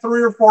 I have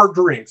 3 or 4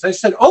 drinks. I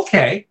said,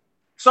 okay,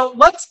 so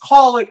let's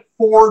call it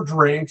 4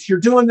 drinks. You're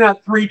doing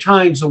that 3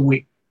 times a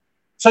week.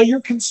 So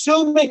you're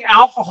consuming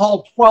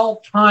alcohol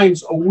 12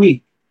 times a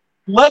week.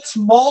 Let's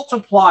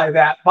multiply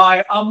that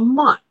by a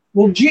month.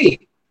 Well,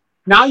 gee,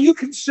 now you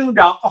consumed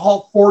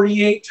alcohol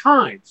 48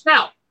 times.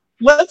 Now,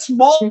 let's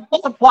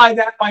multiply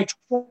that by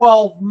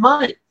 12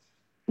 months.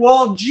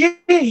 Well, gee,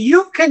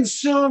 you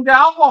consumed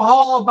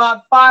alcohol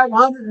about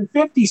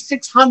 550,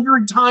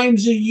 600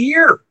 times a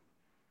year.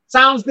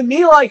 Sounds to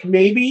me like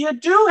maybe you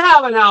do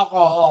have an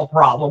alcohol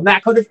problem.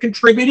 That could have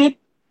contributed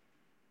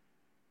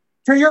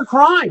to your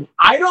crime.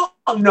 I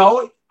don't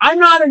know. I'm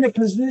not in a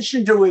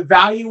position to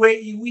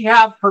evaluate you. We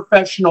have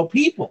professional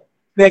people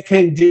that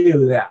can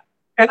do that.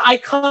 And I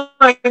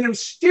kind of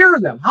steer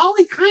them.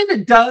 Holly kind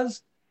of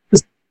does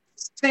the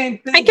same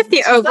thing. I get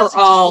the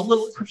overall.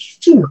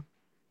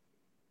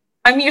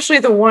 I'm usually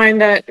the one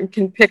that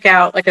can pick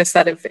out, like I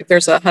said, if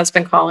there's a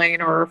husband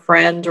calling or a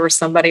friend or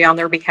somebody on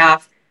their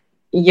behalf,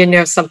 you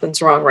know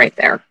something's wrong right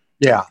there.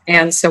 Yeah.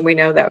 And so we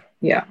know that,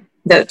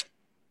 that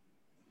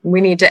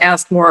we need to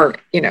ask more,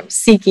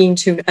 seeking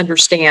to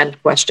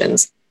understand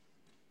questions.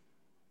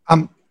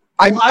 I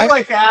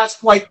like to ask,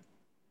 hold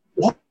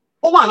on,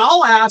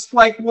 I'll ask,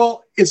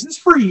 well, is this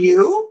for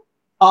you?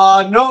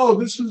 No,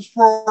 this is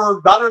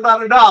for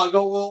da-da-da-da-da. I'll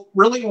go, well,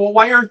 really? Well,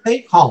 why aren't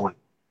they calling?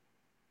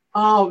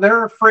 Oh,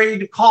 they're afraid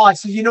to call. I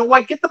said, you know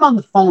what? Get them on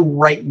the phone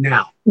right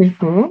now.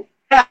 Mm-hmm.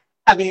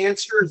 Have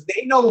answers.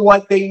 They know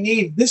what they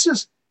need. This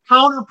is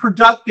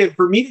counterproductive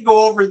for me to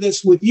go over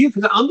this with you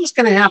because I'm just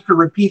going to have to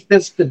repeat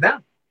this to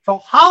them. So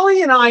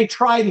Holly and I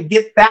try to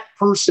get that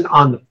person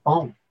on the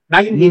phone. And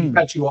I didn't mean to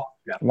cut you off,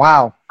 Jeff.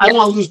 Wow. I don't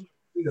want to lose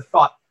the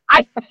thought.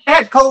 I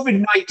had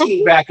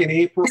COVID-19 back in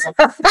April.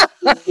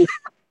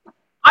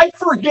 I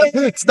forget.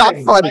 It's not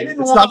funny. It's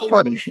not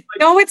funny.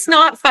 No, it's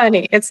not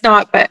funny. It's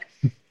not, but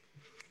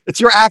It's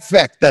your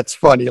affect that's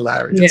funny,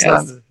 Larry. It's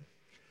Yes.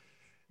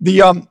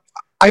 not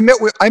I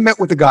met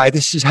with a guy.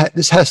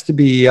 This has to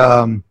be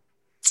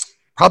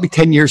probably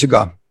 10 years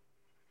ago,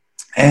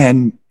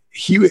 and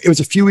it was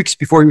a few weeks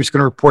before he was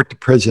going to report to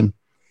prison,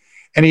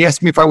 and he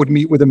asked me if I would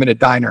meet with him in a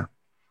diner,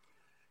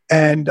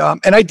 and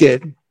I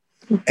did,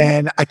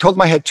 and I told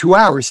him I had 2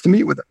 hours to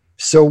meet with him.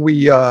 So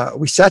we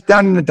sat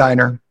down in the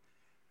diner,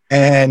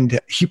 and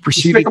he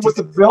proceeded with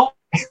the bill.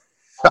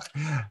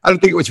 I don't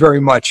think it was very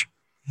much.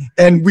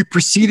 And he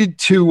proceeded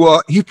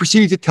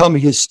to tell me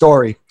his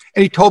story.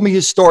 And he told me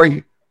his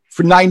story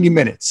for 90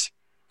 minutes.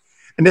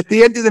 And at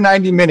the end of the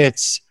 90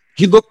 minutes,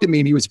 he looked at me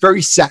and he was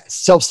very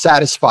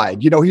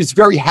self-satisfied. He was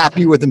very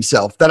happy with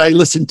himself that I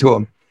listened to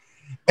him.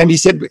 And he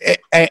said,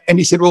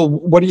 well,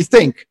 what do you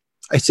think?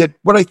 I said,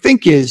 what I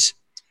think is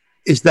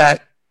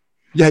that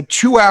you had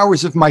 2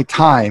 hours of my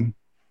time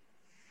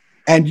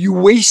and you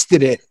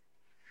wasted it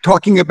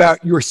talking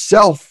about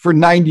yourself for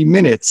 90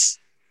 minutes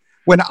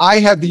when I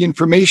have the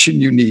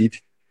information you need.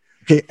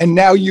 Okay. And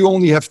now you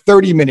only have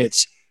 30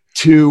 minutes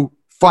to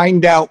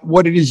find out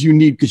what it is you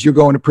need because you're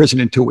going to prison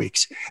in 2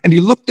 weeks. And he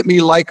looked at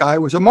me like I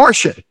was a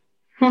Martian,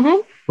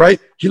 right?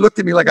 He looked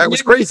at me like I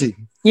was crazy.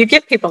 you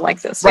get people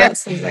like this. Right.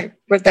 Yes.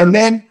 And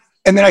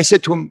And then I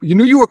said to him, you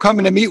knew you were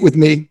coming to meet with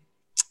me.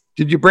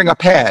 Did you bring a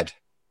pad?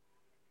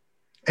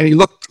 And he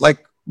looked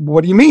like,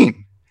 what do you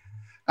mean?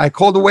 I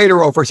called the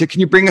waiter over. I said, can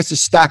you bring us a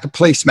stack of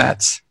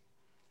placemats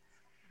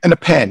and a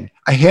pen?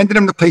 I handed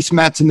him the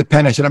placemats and the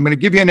pen. I said, I'm going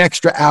to give you an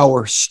extra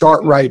hour.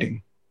 Start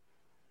writing.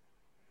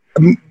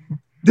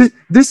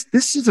 This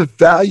is a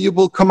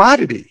valuable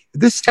commodity.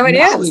 This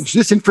knowledge,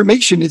 this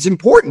information is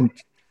important.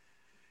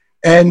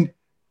 And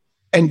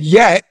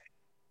yet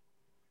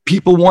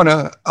people want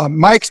to,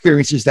 my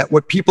experience is that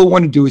what people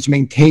want to do is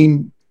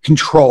maintain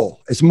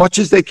control as much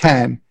as they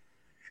can.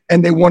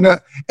 And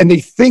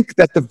they think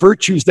that the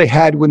virtues they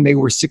had when they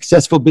were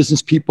successful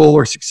business people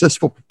or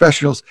successful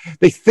professionals,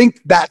 they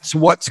think that's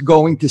what's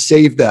going to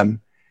save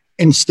them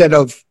instead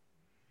of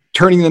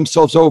turning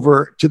themselves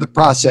over to the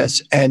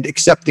process and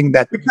accepting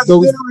that. Because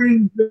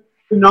they're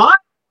not.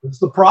 That's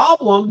the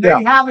problem.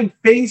 They haven't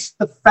faced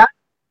the fact.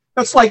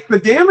 That's like the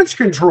damage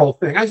control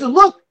thing. I said,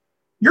 look,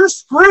 you're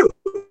screwed.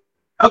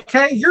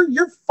 Okay,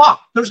 you're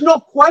fucked. There's no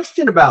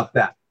question about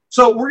that.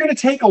 So we're going to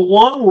take a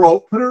long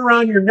rope, put it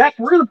around your neck.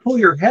 We're going to pull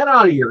your head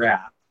out of your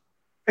ass,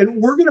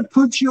 and we're going to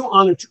put you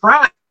on a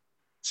track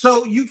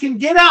so you can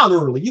get out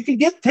early. You can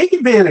take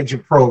advantage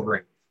of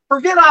programs.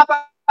 Forget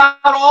about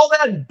all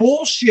that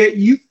bullshit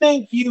you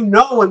think you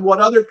know and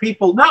what other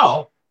people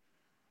know.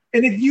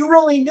 And if you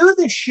really knew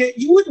this shit,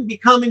 you wouldn't be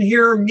coming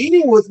here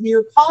meeting with me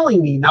or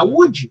calling me. Now,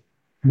 would you?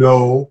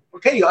 No.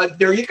 Okay,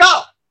 there you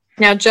go.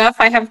 Now,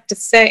 Jeff, I have to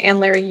say, and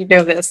Larry, you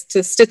know this,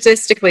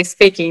 statistically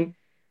speaking,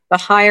 the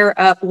higher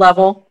up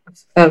level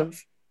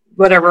of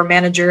whatever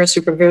manager or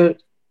supervisor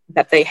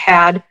that they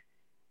had,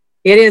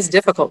 it is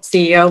difficult,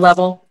 CEO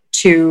level,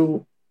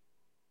 to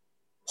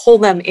pull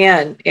them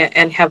in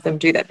and have them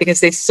do that because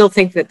they still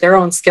think that their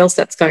own skill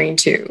set's going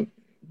to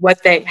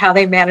how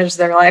they manage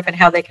their life and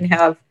how they can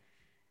have,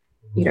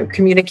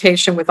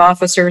 communication with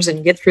officers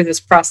and get through this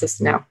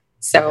process now.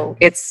 So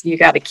you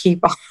got to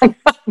keep on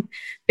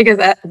because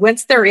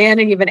once they're in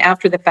and even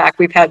after the fact,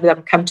 we've had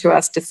them come to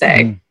us to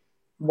say,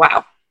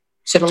 wow,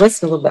 should have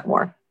listened a little bit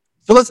more.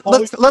 So let's can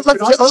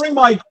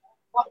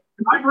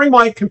I bring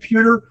my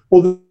computer?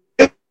 Well,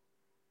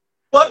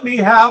 let me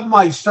have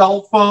my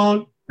cell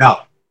phone.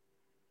 Now,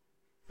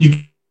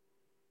 you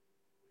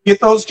get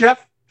those,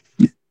 Jeff?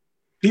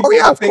 People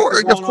of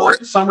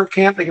course. Summer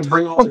camp, they can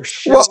bring all their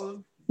shit.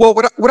 Well,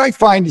 what I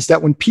find is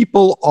that when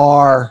people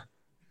are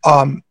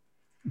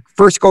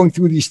first going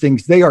through these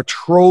things, they are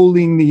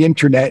trolling the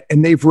internet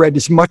and they've read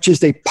as much as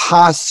they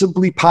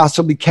possibly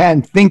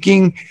can,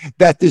 thinking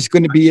that there's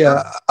going to be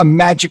a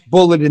magic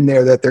bullet in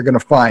there that they're going to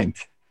find.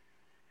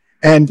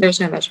 And there's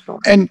no magic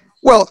bullet. And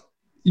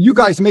you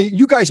guys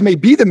may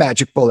be the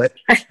magic bullet,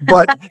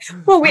 but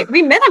well,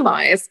 we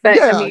minimize, but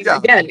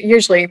again,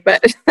 usually,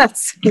 but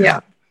that's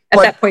at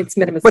that point it's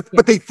minimized.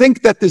 But they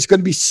think that there's going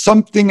to be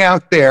something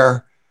out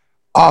there,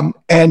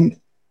 and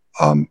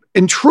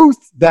in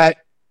truth, that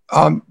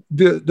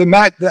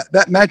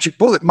that magic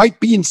bullet might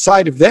be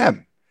inside of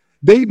them.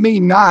 They may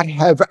not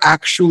have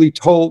actually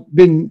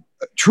been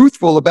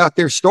truthful about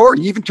their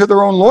story, even to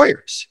their own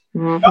lawyers.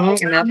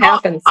 Mm-hmm. And that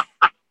happens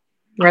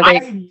where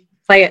they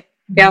play it.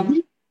 Yeah.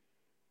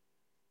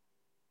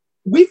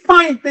 We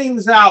find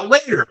things out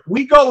later.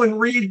 We go and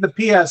read the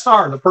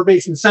PSR, the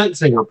probation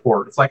sentencing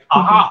report. It's like,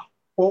 aha,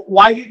 well,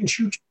 why didn't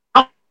you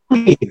tell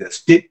me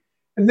this?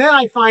 And then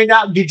I find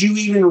out, did you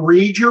even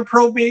read your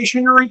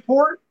probation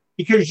report?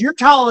 because you're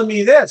telling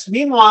me this.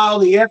 Meanwhile,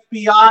 the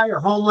FBI or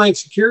Homeland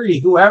Security,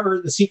 whoever,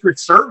 the Secret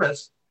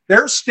Service,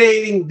 they're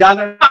stating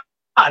da-da-da,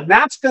 and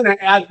that's going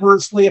to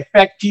adversely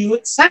affect you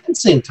at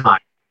sentencing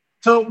time.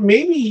 So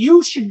maybe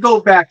you should go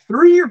back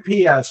through your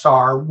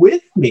PSR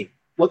with me.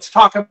 Let's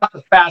talk about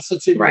the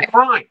facets of your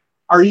crime.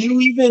 Are you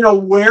even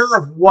aware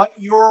of what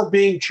you're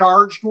being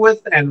charged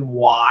with and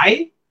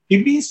why?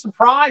 You'd be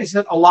surprised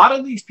that a lot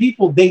of these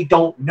people, they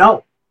don't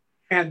know.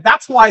 And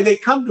that's why they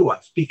come to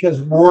us,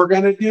 because we're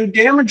going to do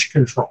damage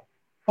control.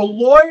 The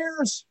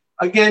lawyers,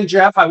 again,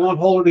 Jeff, I won't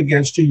hold it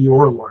against you,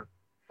 you're a lawyer.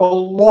 The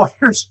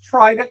lawyers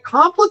try to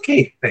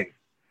complicate things.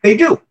 They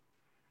do.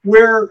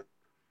 Where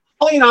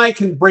Holly and I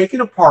can break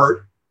it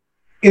apart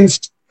in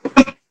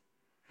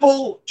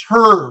simple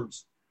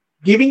terms,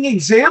 giving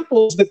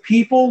examples that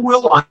people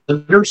will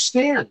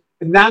understand.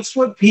 And that's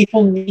what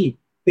people need.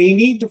 They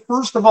need to,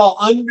 first of all,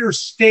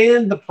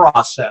 understand the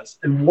process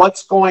and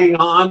what's going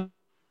on,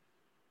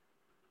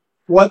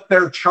 what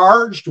they're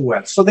charged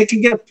with, so they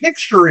can get a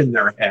picture in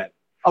their head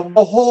of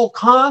the whole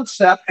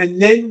concept, and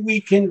then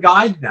we can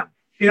guide them.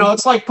 You know,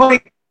 it's like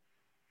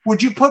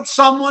would you put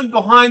someone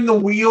behind the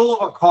wheel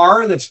of a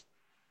car that's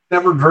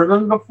never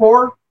driven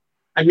before?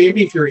 And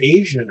maybe if you're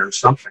Asian or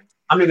something.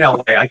 I'm in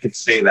LA, I could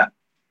say that.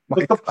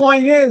 But the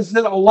point is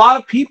that a lot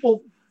of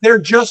people, they're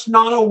just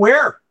not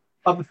aware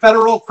of the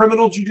federal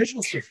criminal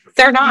judicial system.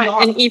 They're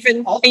not. And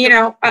even,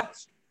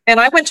 and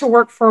I went to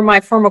work for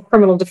my former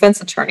criminal defense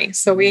attorney.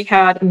 So we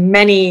had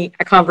a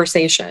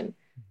conversation.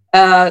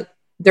 There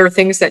are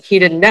things that he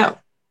didn't know.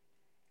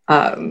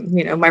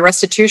 My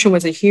restitution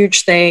was a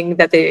huge thing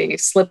that they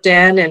slipped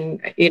in, and,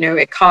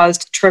 it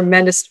caused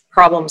tremendous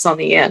problems on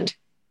the end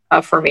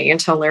for me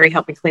until Larry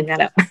helped me clean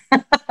that up.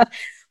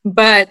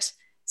 But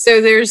so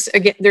there's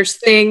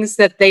things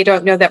that they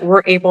don't know that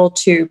we're able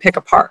to pick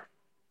apart.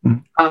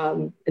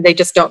 They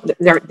just don't,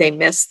 they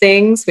miss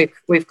things.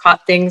 We've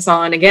caught things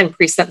on, again,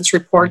 pre-sentence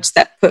reports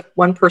that put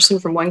one person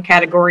from one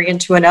category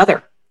into another.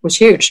 It was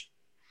huge.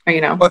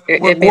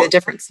 It made a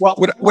difference. Well,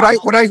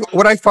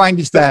 what I find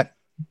is that,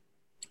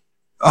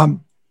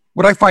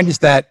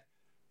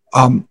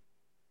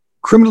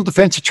 criminal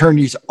defense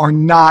attorneys are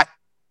not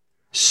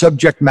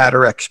subject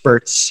matter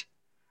experts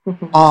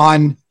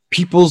on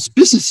people's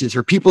businesses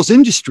or people's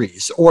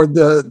industries or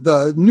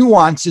the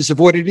nuances of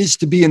what it is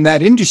to be in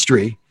that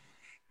industry.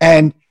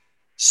 And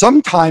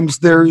sometimes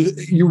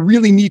you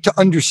really need to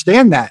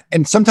understand that.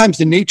 And sometimes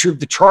the nature of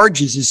the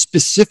charges is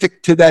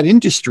specific to that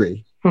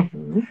industry.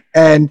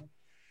 And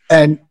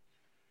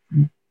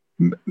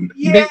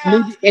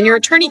your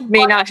attorney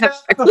may not have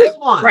a clue.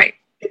 Right.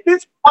 If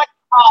it's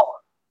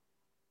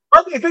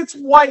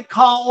white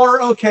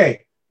collar,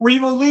 okay. Were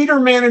you a leader,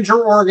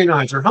 manager,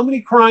 organizer? How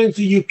many crimes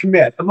do you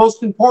commit? The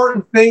most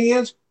important thing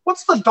is,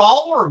 what's the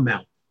dollar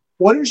amount?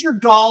 What is your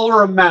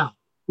dollar amount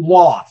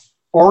loss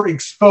or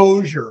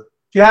exposure?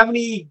 Do you have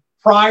any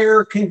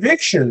prior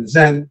convictions?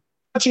 And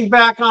touching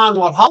back on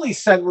what Holly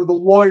said, where the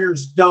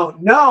lawyers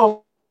don't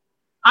know,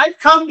 I've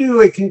come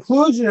to a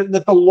conclusion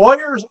that the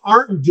lawyers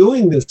aren't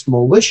doing this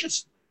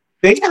maliciously.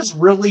 They just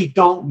really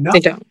don't know. They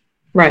don't.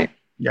 Right.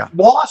 Yeah.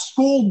 Law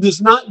school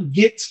does not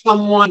get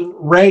someone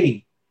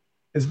ready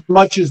as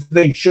much as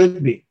they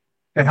should be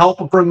to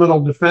help a criminal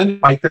defendant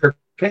fight their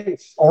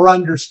case or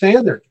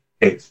understand their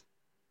case.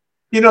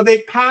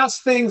 They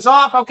pass things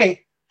off.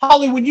 Okay,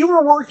 Holly, when you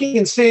were working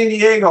in San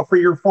Diego for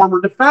your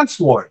former defense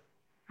lawyer,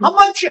 how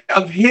much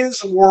of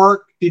his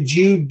work did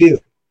you do,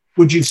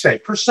 would you say,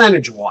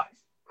 percentage-wise?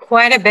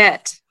 Quite a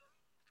bit.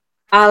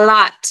 A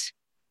lot.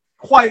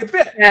 Quite a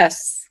bit.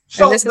 Yes.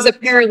 So and this is a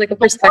paralegal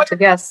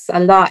perspective. Yes, a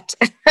lot.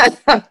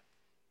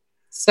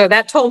 So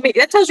that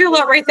tells you a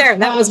lot right there.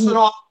 And that was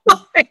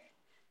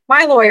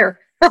my lawyer.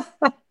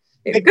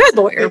 A good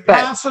lawyer.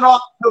 Pass it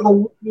off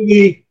to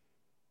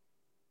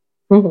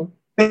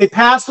They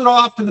pass it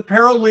off to the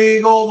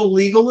paralegal, the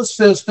legal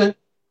assistant,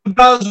 who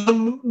does the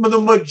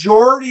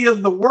majority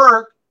of the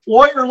work.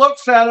 Lawyer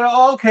looks at it,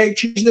 okay,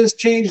 change this,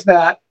 change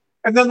that.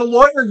 And then the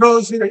lawyer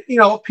goes,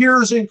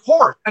 appears in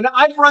court. And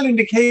I've run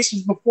into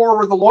cases before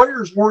where the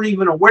lawyers weren't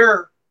even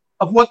aware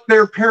of what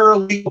their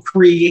paralegal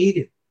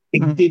created. They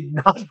did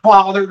not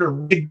bother to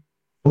read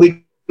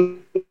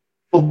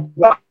legal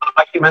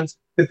documents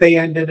that they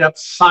ended up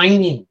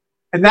signing.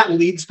 And that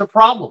leads to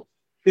problems.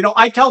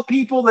 I tell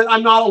people that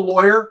I'm not a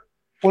lawyer.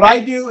 What I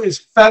do is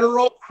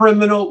federal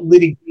criminal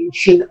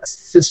litigation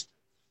assistance.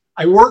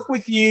 I work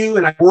with you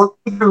and I work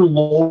with your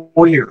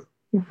lawyer.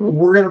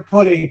 We're going to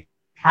put a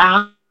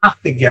path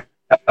together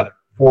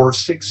for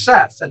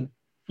success. And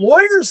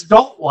lawyers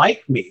don't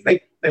like me.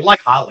 They like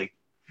Holly.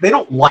 They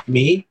don't like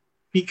me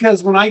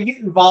because when I get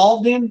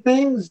involved in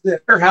things,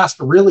 the lawyer has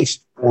to really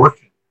start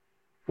working.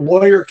 The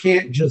lawyer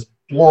can't just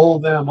blow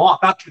them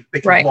off. Not that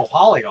they can blow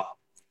Holly off.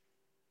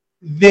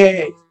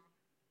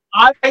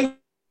 I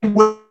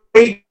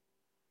wake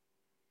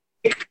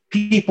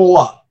people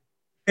up.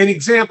 An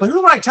example,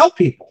 here's what I tell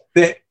people,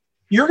 that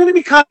you're going to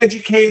become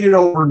educated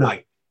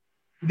overnight.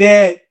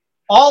 That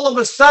all of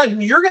a sudden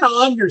you're going to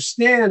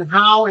understand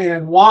how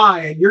and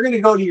why, and you're going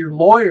to go to your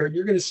lawyer and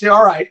you're going to say,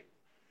 all right,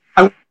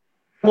 I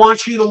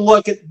want you to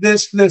look at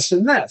this, this,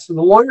 and this. And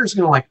the lawyer's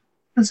going to like,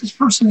 does this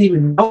person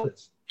even know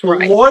this?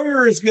 Right. The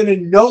lawyer is going to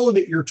know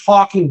that you're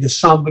talking to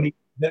somebody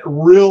that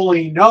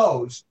really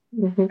knows.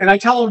 Mhm. And I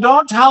tell them,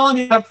 don't tell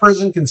any of that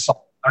prison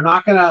consultant. They're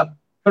not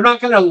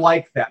gonna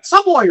like that.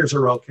 Some lawyers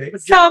are okay,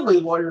 but generally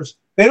lawyers,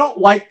 they don't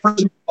like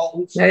prison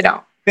consultants. They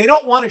don't. They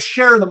don't want to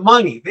share the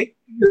money.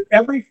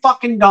 Every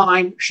fucking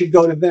dime should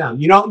go to them.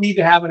 You don't need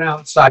to have an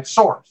outside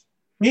source.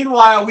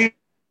 Meanwhile, we've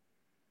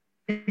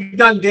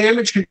done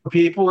damage to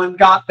people and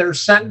got their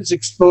sentence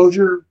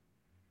exposure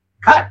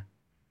cut.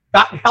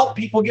 Got help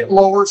people get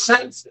lower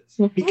sentences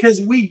because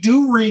we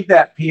do read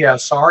that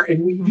PSR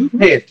and we do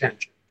pay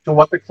attention to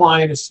what the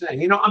client is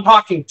saying. You know, I'm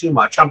talking too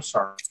much. I'm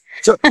sorry.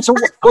 So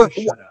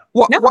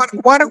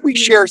why don't we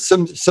share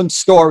some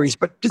stories?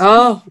 But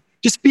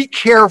just be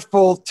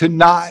careful to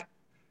not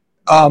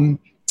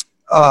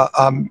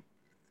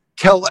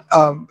tell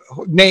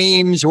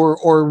names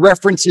or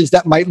references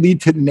that might lead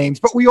to the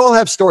names. But we all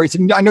have stories,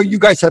 and I know you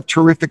guys have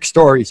terrific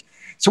stories.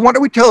 So why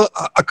don't we tell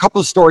a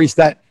couple of stories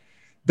that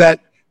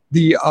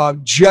the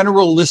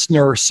general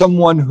listener,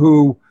 someone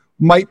who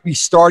might be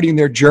starting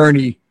their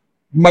journey,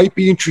 might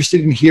be interested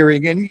in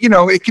hearing. And, you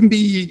know, it can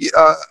be,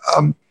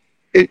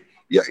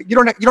 you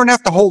don't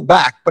have to hold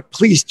back, but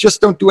please just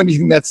don't do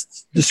anything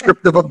that's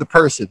descriptive of the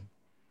person.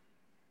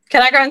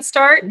 Can I go and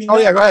start? Oh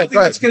yeah, go ahead.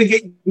 It's going to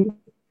get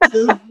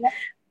sued.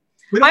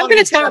 I'm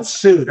going to tell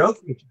sued.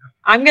 Okay.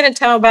 I'm going to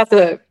tell about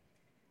the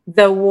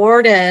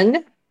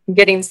warden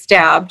getting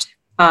stabbed.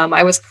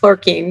 I was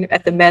clerking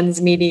at the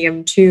men's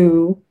medium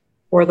 2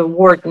 for the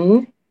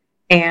warden,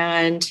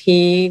 and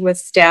he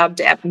was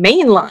stabbed at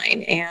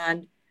Mainline.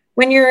 And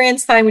when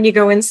you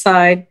go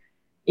inside,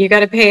 you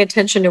got to pay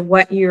attention to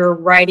what you're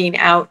writing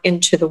out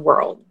into the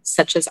world,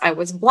 such as I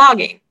was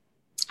blogging.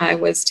 I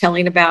was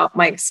telling about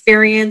my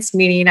experience,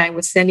 meaning I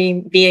was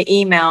sending via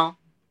email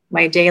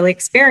my daily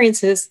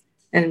experiences,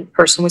 and the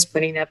person was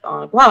putting it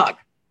on a blog.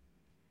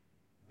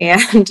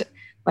 And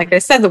like I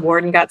said, the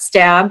warden got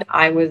stabbed.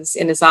 I was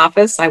in his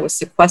office. I was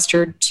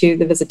sequestered to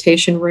the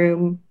visitation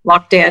room,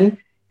 locked in,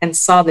 and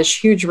saw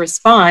this huge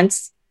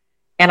response.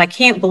 And I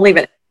can't believe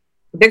it.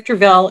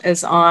 Victorville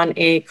is on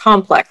a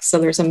complex. So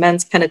there's a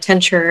men's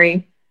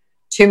penitentiary,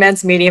 2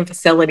 men's medium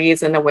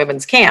facilities, and a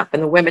women's camp.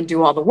 And the women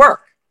do all the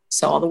work.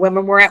 So all the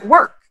women were at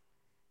work,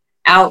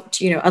 out,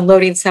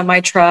 unloading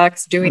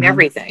semi-trucks, doing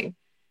everything.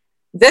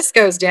 This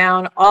goes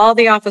down. All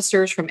the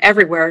officers from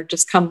everywhere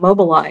just come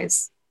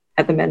mobilize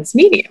at the men's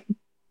medium.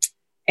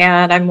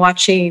 And I'm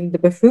watching the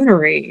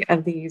buffoonery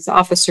of these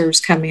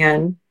officers come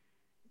in.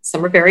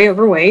 Some are very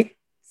overweight.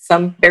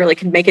 Some barely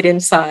can make it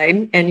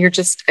inside. And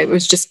it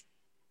was just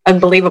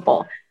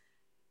unbelievable.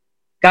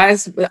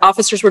 Guys, the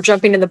officers were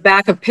jumping in the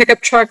back of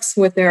pickup trucks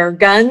with their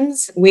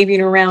guns,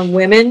 weaving around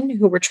women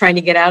who were trying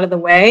to get out of the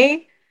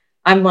way.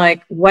 I'm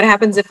like, what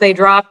happens if they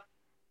drop,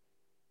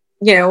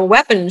 a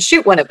weapon and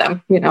shoot one of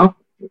them?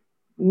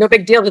 No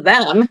big deal to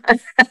them.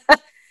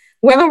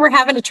 Women were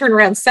having to turn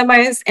around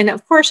semis. And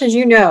of course, as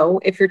you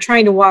know, if you're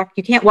trying to walk,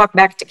 you can't walk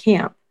back to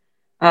camp.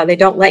 They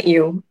don't let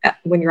you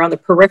when you're on the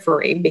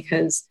periphery,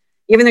 because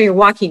even though you're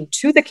walking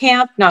to the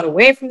camp, not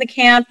away from the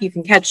camp, you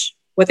can catch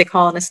what they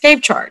call an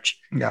escape charge.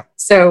 Yeah.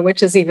 So,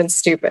 which is even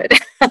stupid.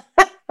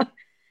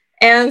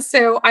 And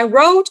so I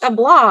wrote a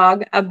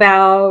blog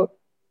about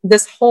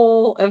this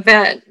whole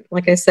event.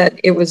 Like I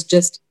said, it was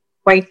just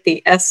quite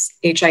the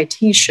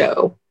SHIT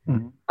show.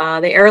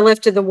 Mm-hmm. They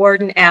airlifted the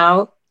warden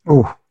out.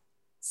 Ooh.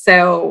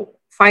 So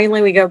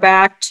finally I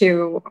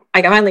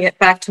finally get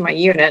back to my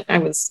unit. I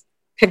was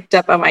picked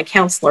up by my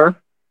counselor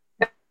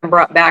and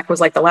brought back, was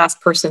like the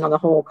last person on the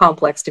whole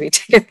complex to be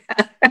taken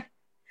back.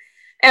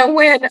 And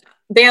when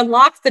they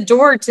unlocked the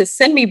door to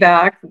send me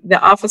back, the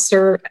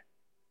officer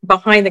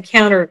behind the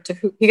counter,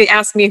 he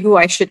asked me who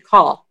I should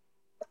call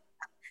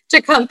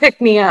to come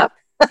pick me up.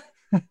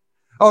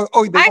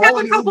 I have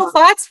a couple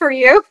thoughts for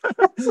you.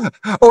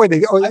 Call an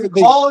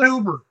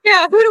Uber.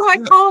 Yeah, who do I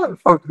call?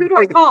 Who do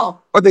I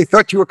call? Oh, they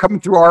thought you were coming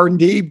through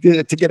R&D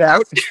to get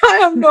out? I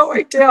have no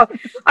idea.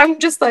 I'm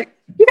just like,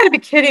 you got to be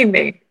kidding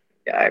me.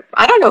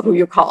 I don't know who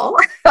you call.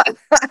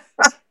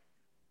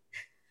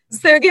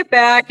 So get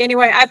back.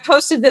 Anyway, I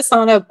posted this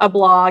on a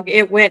blog.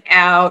 It went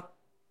out.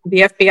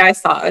 The FBI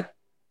saw it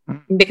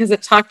because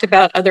it talked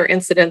about other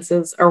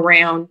incidences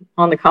around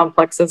on the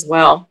complex as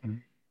well.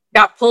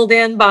 Got pulled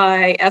in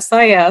by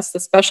SIS, the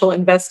Special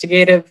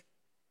Investigative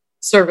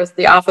Service,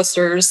 the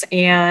officers,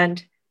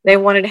 and they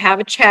wanted to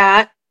have a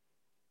chat.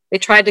 They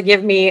tried to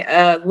give me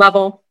a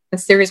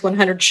Series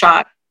 100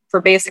 shot for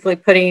basically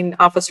putting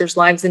officers'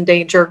 lives in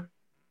danger,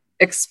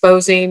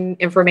 exposing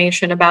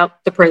information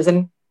about the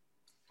prison,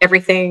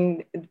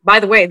 everything. By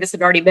the way, this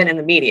had already been in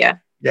the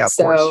media. Yeah, of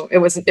so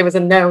course. It was a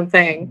known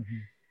thing.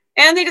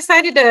 And they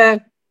decided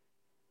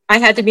I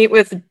had to meet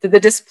with the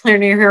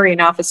disciplinary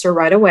officer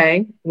right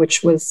away,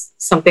 which was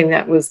something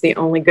that was the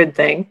only good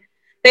thing.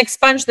 They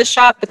expunged the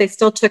shot, but they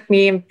still took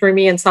me and threw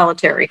me in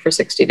solitary for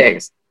 60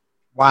 days.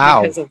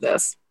 Wow. Because of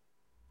this.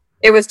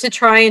 It was to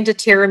try and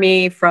deter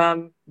me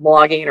from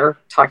blogging or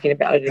talking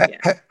about it again.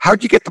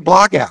 How'd you get the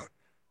blog out?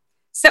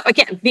 So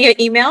again, via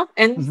email,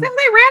 and so they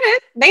read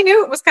it. They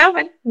knew it was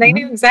coming. They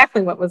knew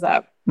exactly what was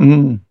up.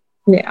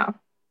 Yeah.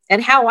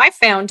 And how I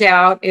found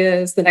out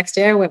is the next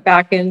day I went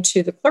back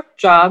into the clerk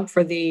job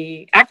for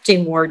the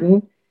acting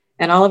warden,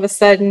 and all of a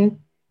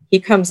sudden he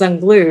comes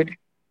unglued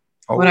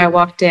when I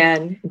walked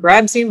in,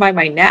 grabs me by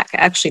my neck,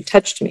 actually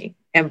touched me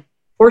and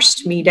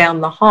forced me down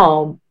the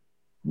hall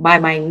by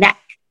my neck,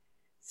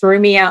 threw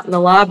me out in the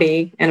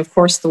lobby. And of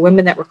course, the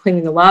women that were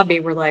cleaning the lobby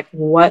were like,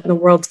 what in the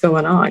world's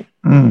going on?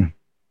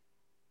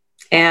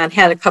 And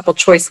had a couple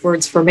choice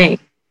words for me.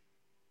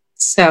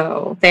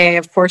 So they,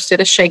 of course,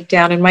 did a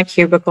shakedown in my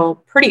cubicle,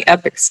 pretty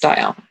epic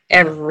style.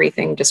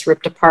 Everything just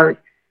ripped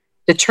apart,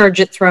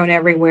 detergent thrown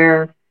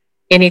everywhere,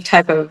 any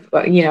type of,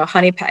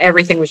 honey,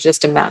 everything was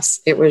just a mess.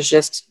 It was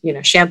just,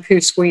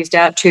 shampoo squeezed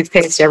out,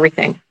 toothpaste,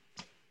 everything.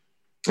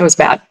 It was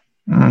bad.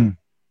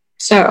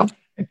 So.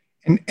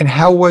 And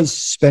how was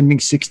spending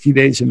 60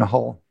 days in the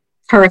hole?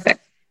 Horrific.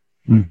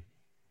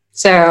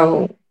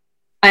 So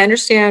I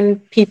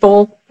understand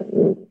people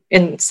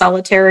in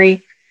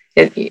solitary,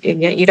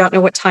 you don't know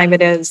what time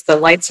it is. The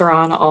lights are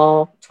on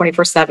all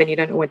 24/7. You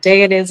don't know what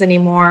day it is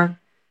anymore.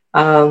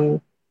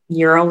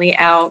 You're only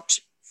out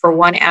for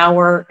 1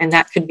 hour, and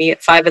that could be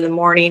at 5 a.m,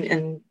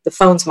 and the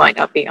phones might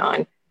not be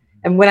on.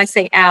 And when I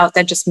say out,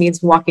 that just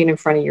means walking in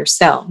front of your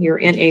cell. You're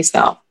in a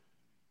cell.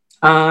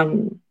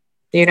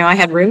 I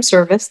had room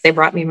service. They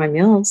brought me my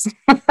meals.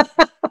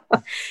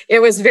 It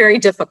was very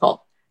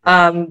difficult.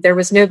 There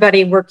was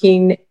nobody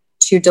working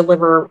to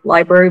deliver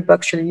library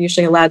books. You're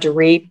usually allowed to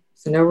read,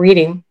 so no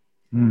reading.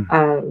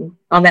 On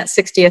that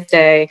 60th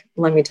day,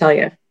 let me tell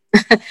you,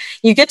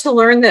 you get to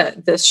learn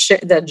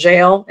the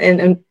jail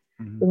and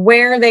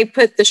where they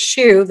put the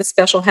SHU, the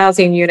Special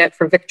Housing Unit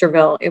for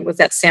Victorville. It was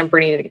at San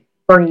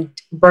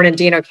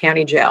Bernardino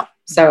County Jail.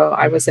 So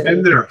I was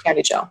in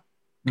county jail.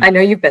 I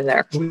know you've been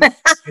there.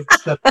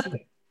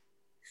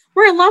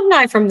 We're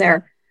alumni from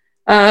there.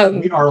 We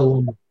are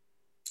alumni.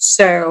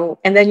 So,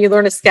 and then you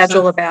learn a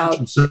schedule about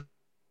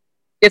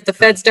if the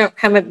feds don't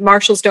come and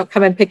marshals don't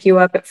come and pick you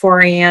up at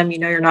 4 a.m.,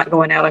 you're not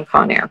going out on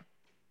Con Air.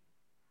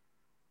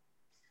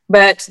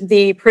 But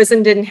the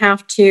prison didn't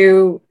have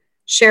to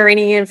share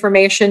any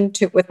information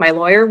with my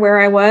lawyer where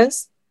I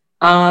was.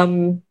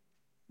 The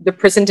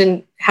prison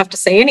didn't have to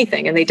say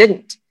anything, and they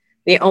didn't.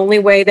 The only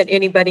way that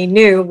anybody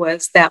knew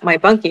was that my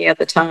bunkie at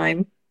the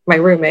time, my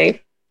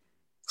roommate,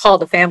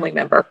 called a family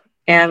member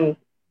and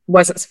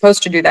wasn't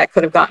supposed to do that,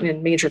 could have gotten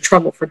in major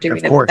trouble for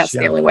doing it. But that's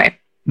the only way.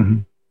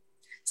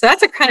 So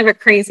that's a kind of a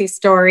crazy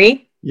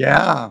story.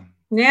 Yeah.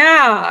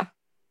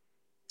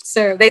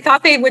 So they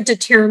thought they would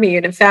deter me.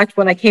 And in fact,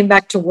 when I came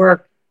back to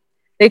work,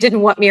 they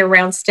didn't want me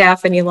around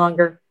staff any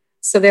longer.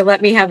 So they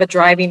let me have a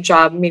driving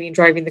job, meaning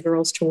driving the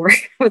girls to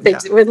work. But they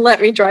wouldn't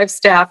let me drive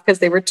staff because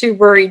they were too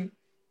worried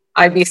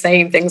I'd be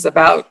saying things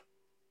about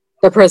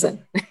the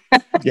prison.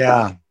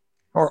 Yeah.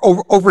 Or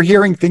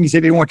overhearing things they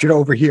didn't want you to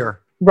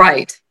overhear.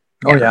 Right.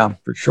 Oh, yeah,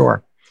 for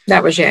sure.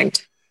 That was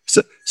yanked.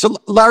 So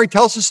Larry,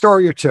 tell us a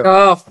story or two.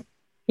 Oh,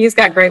 he's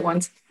got great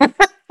ones. I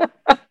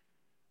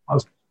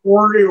was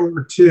 40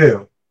 or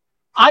 2.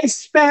 I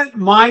spent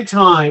my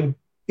time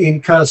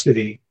in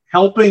custody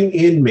helping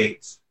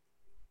inmates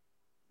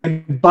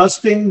and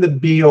busting the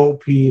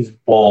BOP's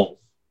balls.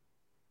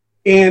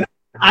 And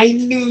I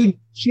knew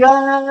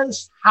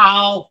just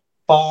how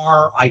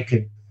far I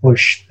could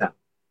push them.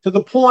 To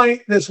the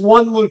point, this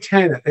one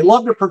lieutenant, they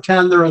love to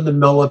pretend they're in the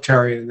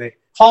military, and they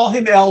call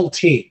him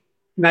LT.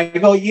 And I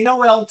go,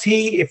 LT,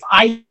 if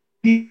I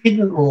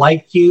didn't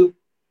like you,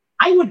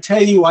 I would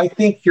tell you I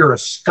think you're a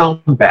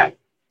scumbag.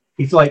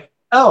 He's like,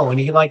 oh, and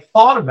he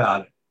thought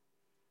about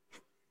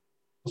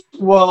it.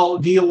 Well,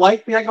 do you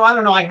like me? I go, I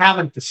don't know. I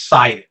haven't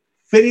decided.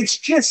 But it's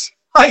just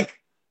like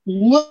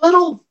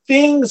little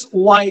things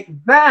like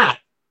that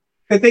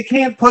they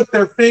can't put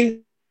their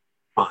finger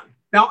on.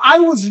 Now, I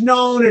was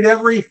known at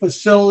every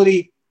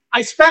facility.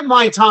 I spent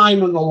my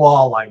time in the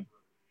law library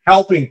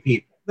helping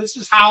people. This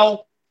is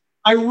how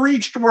I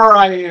reached where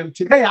I am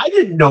today. I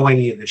didn't know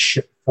any of this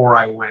shit before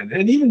I went.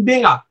 And even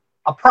being a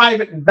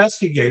private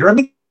investigator,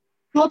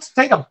 let's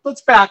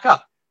back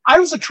up. I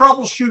was a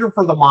troubleshooter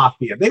for the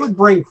mafia. They would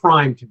bring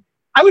crime to me.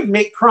 I would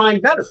make crime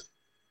better.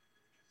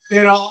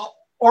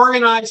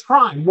 Organized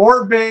crime,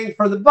 more bang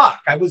for the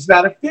buck. I was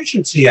that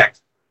efficiency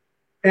expert.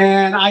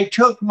 And I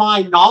took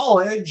my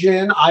knowledge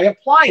and I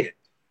applied it.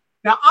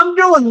 Now I'm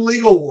doing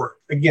legal work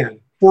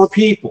again for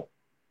people.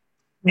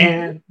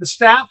 And the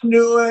staff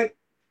knew it.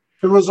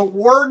 There was a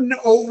warden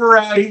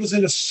he was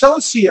an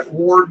associate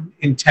warden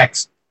in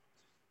Texas.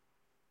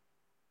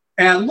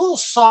 And a little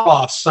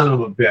soft son of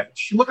a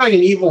bitch. He looked like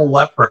an evil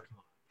leprechaun.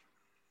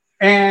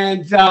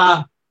 And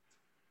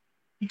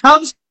he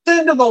comes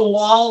into the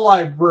law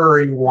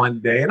library one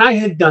day, and I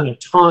had done a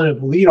ton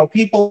of,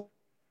 people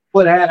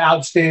that had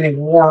outstanding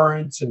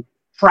warrants and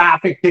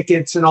traffic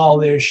tickets and all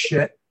this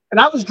shit. And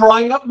I was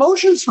drawing up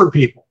motions for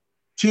people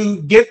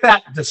to get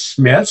that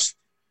dismissed,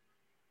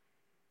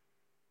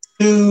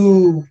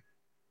 to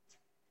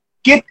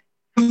get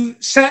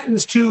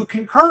sentenced to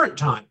concurrent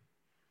time,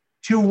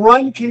 to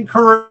run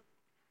concurrent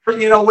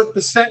with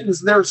the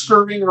sentence they're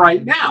serving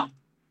right now.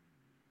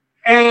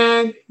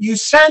 And you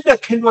send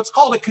what's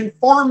called a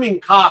conforming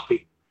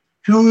copy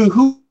to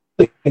who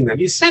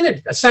you send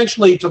it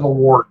essentially to the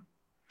warden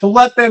to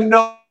let them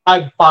know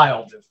I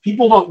filed this.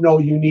 People don't know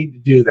you need to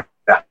do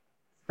that.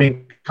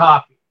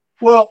 Copy.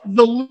 Well,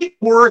 the legal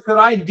work that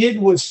I did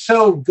was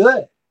so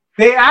good.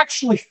 They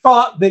actually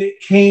thought that it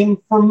came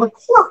from the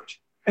court,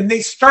 and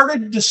they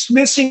started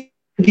dismissing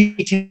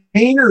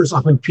detainers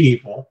on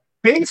people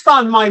based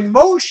on my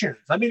motions.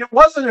 I mean, it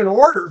wasn't an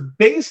order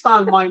based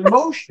on my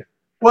motion.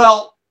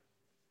 Well,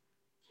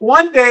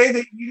 one day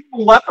the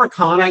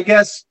leprechaun, I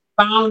guess,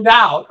 found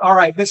out, all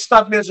right, this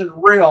stuff isn't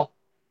real.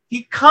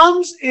 He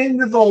comes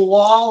into the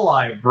law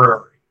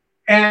library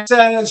and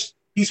says,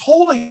 he's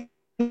holding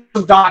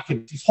some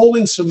documents, he's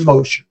holding some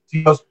motions.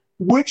 He goes,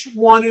 which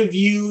one of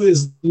you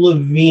is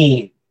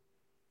Levine?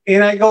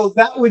 And I go,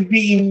 that would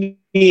be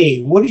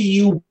me. What do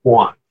you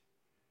want?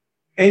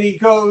 And he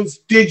goes,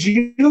 did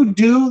you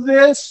do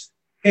this?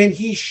 And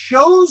he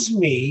shows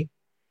me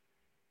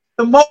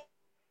the motions.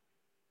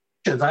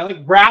 I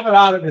grab it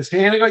out of his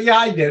hand. I go, yeah,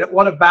 I did it.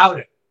 What about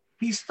it?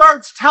 He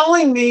starts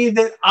telling me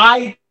that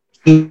I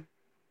do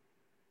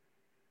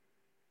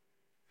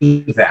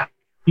that.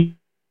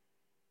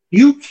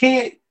 You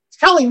can't, he's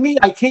telling me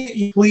I can't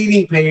use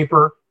pleading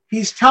paper.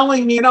 He's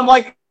telling me, and I'm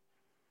like,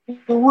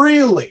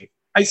 really?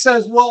 I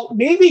says, well,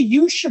 maybe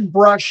you should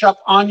brush up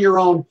on your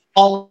own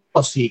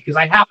policy, because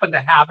I happen to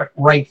have it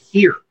right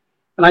here.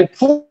 And I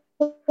pulled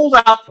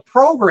out the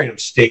program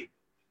statement.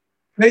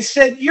 And they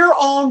said, your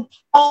own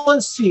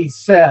policy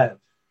says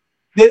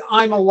that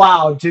I'm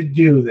allowed to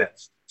do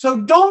this.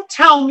 So don't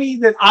tell me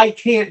that I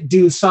can't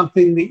do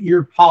something that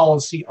your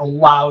policy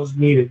allows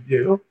me to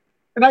do.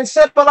 And I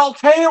said, but I'll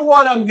tell you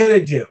what I'm going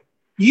to do.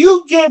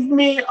 You give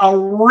me a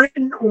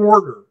written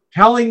order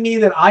telling me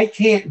that I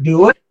can't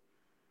do it,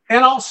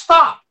 and I'll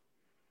stop.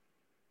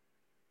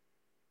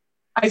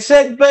 I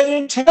said, but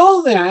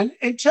until then,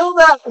 until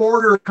that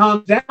order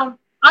comes down,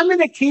 I'm going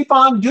to keep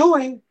on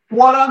doing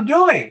what I'm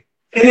doing.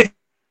 And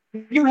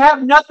if you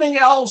have nothing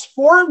else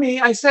for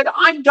me, I said,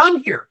 I'm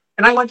done here.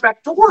 And I went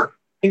back to work.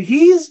 And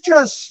he's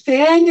just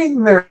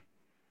standing there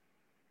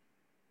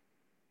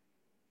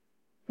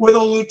with a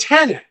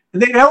lieutenant.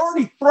 And they'd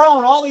already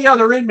thrown all the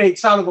other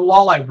inmates out of the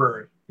law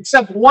library,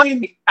 except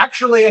one,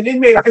 actually an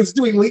inmate I was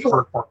doing legal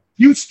work for.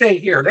 You stay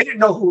here. They didn't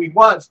know who he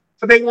was,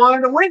 but they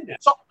wanted to witness.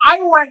 So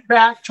I went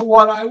back to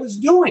what I was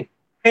doing.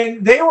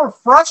 And they were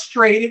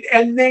frustrated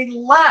and they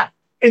left.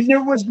 And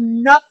there was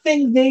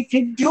nothing they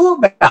could do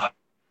about it.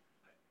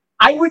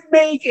 I would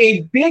make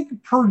a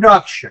big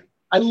production.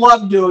 I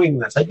love doing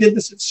this. I did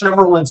this at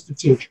several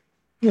institutions.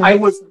 Yes. I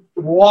would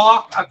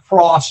walk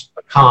across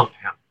the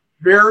compound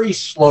very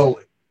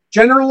slowly,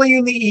 generally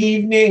in the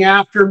evening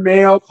after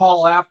mail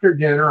call, after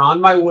dinner, on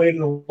my way to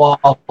the law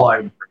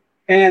library.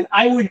 And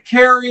I would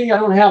carry, I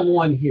don't have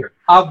one here,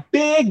 a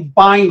big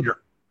binder,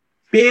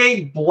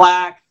 big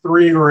black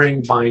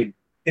 3-ring binder.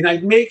 And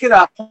I'd make it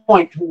a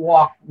point to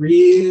walk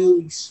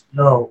really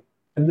slow.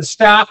 And the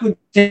staff would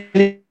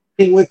be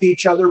with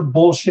each other,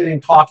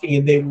 bullshitting, talking,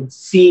 and they would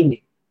see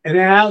me. And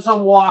as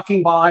I'm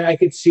walking by, I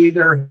could see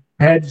their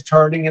heads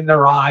turning in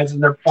their eyes,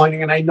 and they're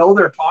pointing, and I know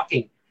they're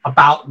talking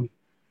about me.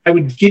 I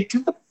would get to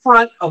the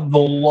front of the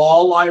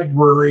law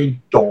library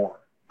door.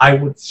 I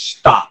would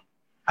stop.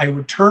 I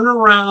would turn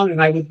around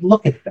and I would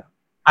look at them.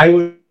 I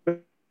would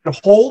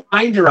hold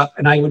my binder up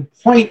and I would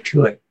point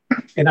to it.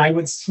 And I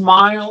would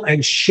smile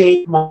and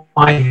shake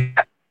my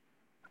head.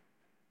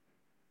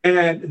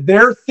 And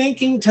they're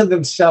thinking to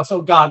themselves,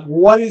 oh God,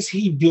 what is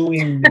he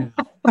doing now?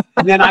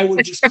 And then I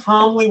would just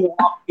calmly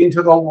walk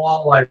into the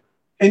law library.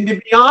 And to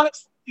be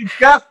honest with you,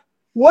 Jeff,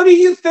 what do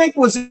you think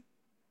was in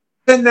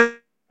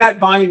that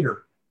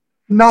binder?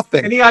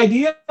 Nothing. Any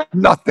idea?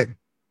 Nothing.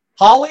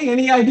 Holly,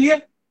 any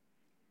idea?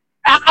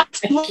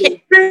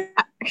 Absolutely.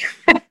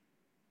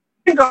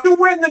 You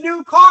win the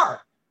new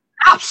car.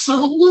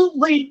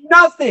 Absolutely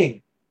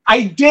nothing.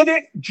 I did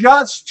it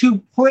just to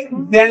put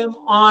them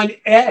on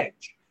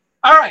edge.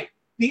 All right.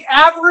 The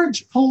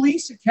average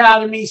police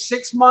academy,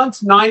 6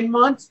 months, 9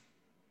 months.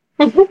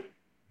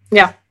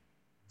 Yeah.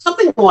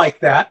 Something like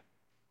that.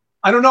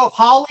 I don't know if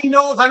Holly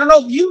knows. I don't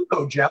know if you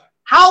know, Jeff.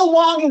 How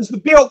long is the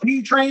BOP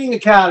training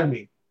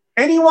academy?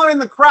 Anyone in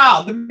the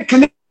crowd?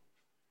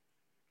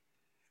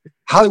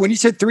 Holly, when you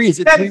said 3, is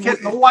it 3?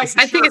 I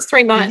think it's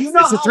 3 months. You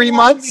know is it 3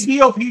 months? The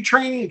BOP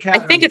training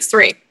academy. I think it's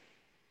 3.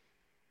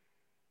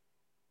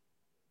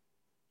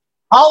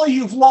 Holly,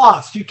 you've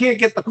lost. You can't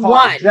get the car.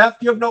 1. Jeff,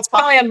 you have no. It's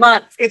probably a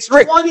month. It's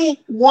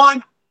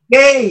 21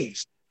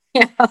 days.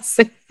 Yeah.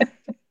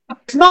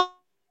 No,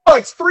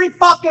 it's 3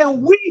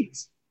 fucking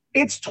weeks.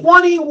 It's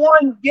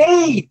 21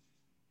 days.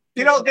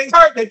 You know,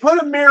 they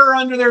put a mirror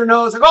under their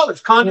nose. Like, oh,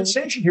 there's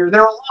condensation here.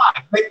 They're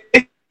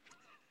alive.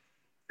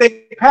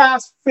 They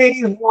pass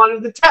phase 1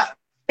 of the test.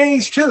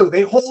 Phase 2,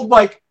 they hold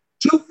like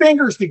 2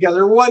 fingers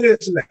together. What is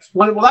this?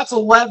 Well, that's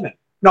 11.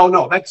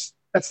 No, that's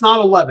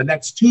not 11.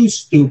 That's too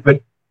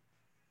stupid.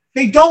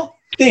 They don't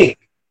think.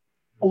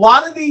 A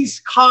lot of these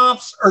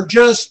cops are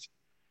just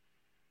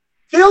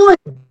filling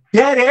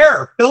dead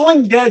air,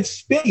 filling dead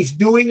space,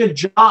 doing a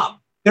job.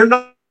 They're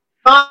not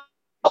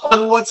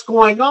on what's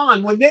going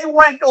on. When they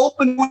went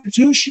open with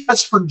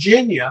West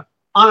Virginia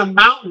on a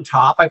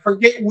mountaintop, I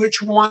forget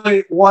which one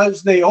it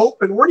was they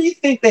opened. Where do you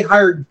think they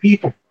hired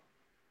people?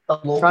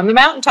 From the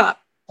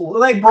mountaintop.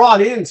 Well, they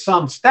brought in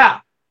some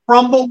staff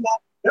from the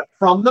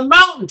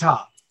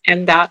mountaintop.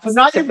 And that's so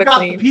now you've got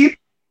the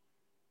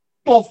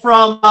people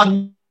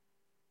from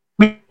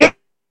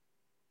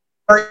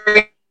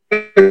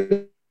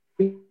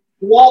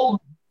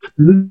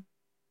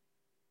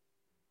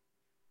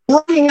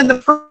working in the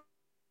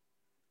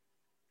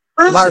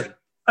prison.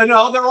 I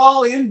know they're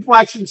all in. Well,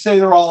 I shouldn't say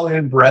they're all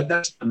inbred.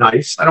 That's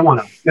nice. I don't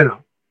want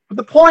to, But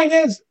the point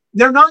is,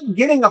 they're not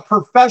getting a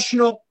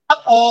professional.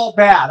 Not all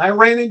bad. I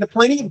ran into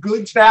plenty of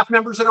good staff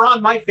members that are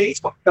on my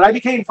Facebook that I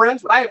became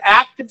friends with. I have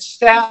active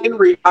staff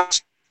and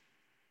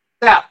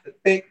staff that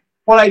think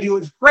what I do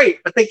is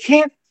great, but they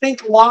can't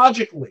think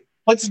logically.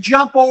 Let's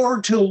jump over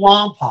to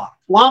Lompoc.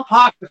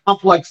 Lompoc is a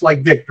complex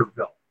like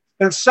Victorville.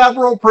 There's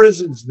several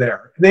prisons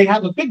there. They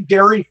have a big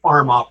dairy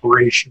farm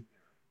operation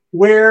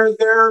where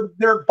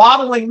they're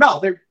bottling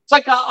milk. It's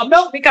like a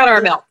milk. We got our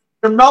milk.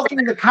 They're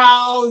milking the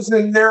cows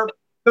and the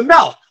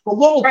milk. The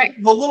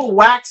little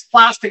wax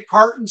plastic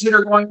cartons that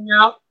are going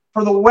out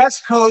for the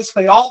West Coast,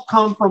 they all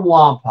come from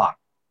Lompoc.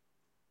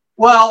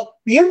 Well,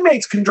 the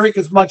inmates can drink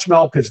as much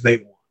milk as they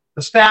want.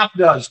 The staff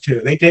does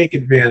too. They take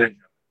advantage of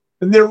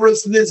it. And there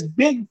was this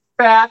big,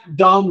 fat,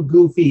 dumb,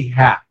 goofy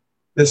hack,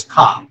 this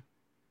cop.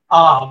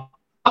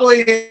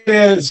 Probably in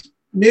his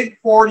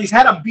mid-40s,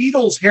 had a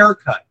Beatles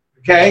haircut,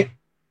 okay?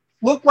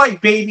 Looked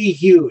like Baby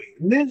Huey.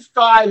 And this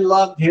guy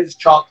loved his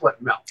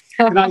chocolate milk.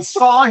 And I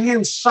saw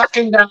him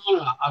sucking down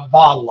a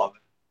bottle of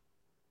it.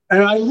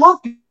 And I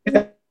looked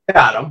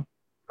at him.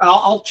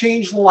 I'll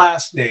change the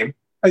last name.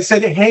 I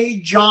said, "Hey,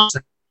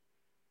 Johnson,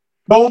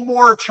 no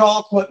more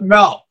chocolate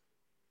milk."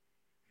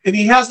 And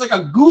he has like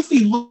a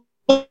goofy look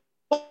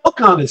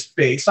on his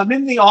face. I'm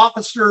in the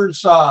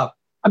officer's, I'm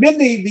in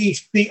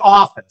the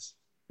office,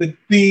 the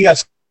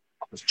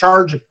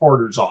charge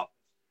reporter's office.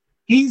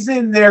 He's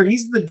in there.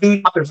 He's the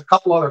dude. There's a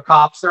couple other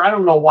cops there. I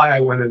don't know why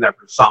I went in there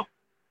for something.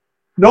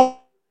 No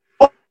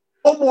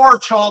more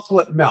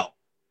chocolate milk.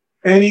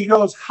 And he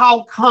goes,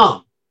 "How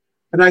come?"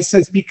 And I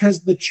says,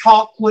 "Because the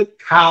chocolate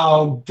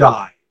cow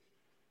died."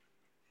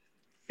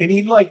 And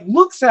he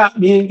looks at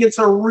me and gets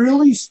a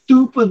really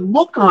stupid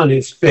look on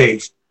his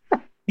face.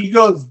 He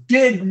goes,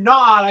 "Did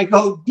not." I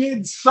go,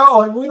 "Did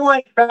so." And we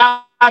went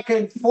back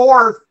and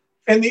forth.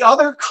 And the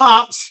other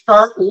cops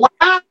start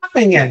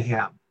laughing at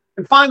him.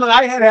 And finally,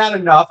 I had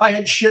enough. I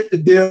had shit to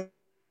do.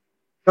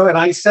 And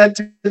I said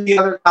to the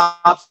other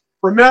cops,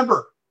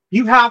 "Remember,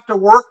 you have to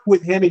work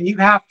with him and you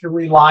have to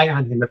rely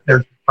on him if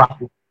there's a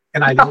problem."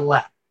 And I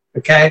left.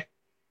 Okay?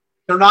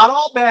 They're not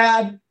all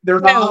bad. They're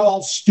not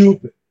all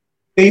stupid.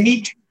 They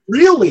need to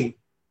really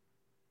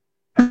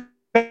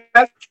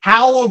that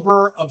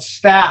caliber of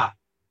staff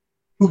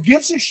who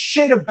gives a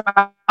shit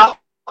about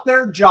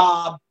their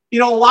job. A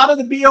lot of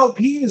the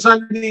BOP is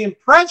under the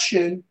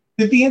impression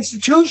that the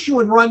institution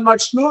would run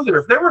much smoother.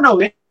 If there were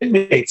no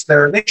inmates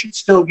there, they should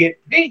still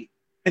get paid.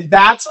 And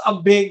that's a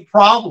big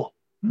problem.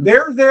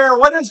 They're there.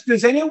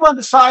 Does anyone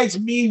besides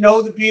me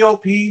know the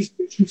BOP's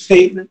mission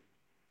statement?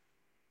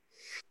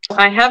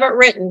 I have it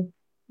written.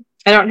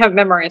 I don't have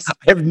memorized.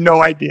 I have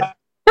no idea.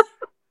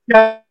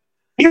 Yeah,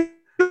 you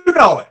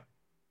know it.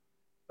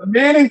 The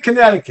man in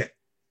Connecticut.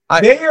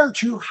 They are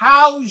to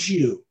house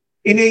you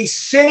in a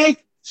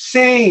safe,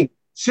 sane,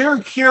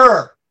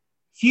 secure,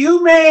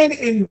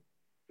 humane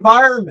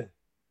environment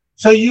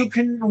so you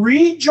can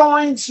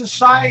rejoin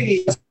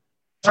society as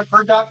a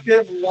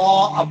productive,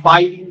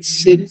 law-abiding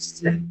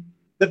citizen.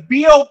 The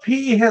BOP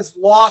has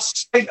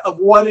lost sight of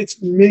what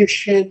its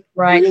mission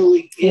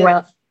really is.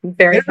 Well,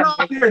 they're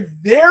not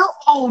their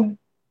own.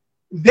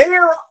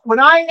 When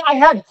I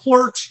had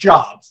clerk's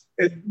jobs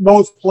at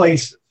most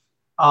places,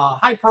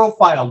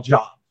 high-profile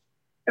jobs,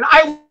 and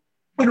I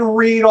would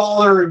read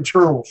all their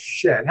internal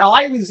shit. Hell,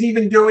 I was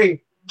even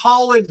doing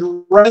college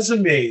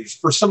resumes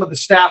for some of the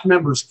staff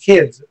members'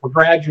 kids that were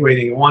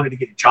graduating and wanted to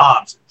get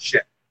jobs and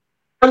shit.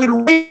 I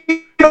would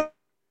read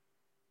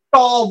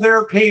all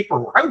their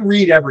paperwork. I would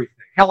read everything.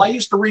 Hell, I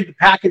used to read the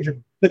package of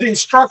the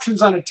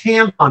instructions on a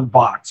tampon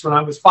box when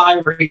I was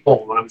 5 or 8 years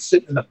old, when I was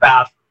sitting in the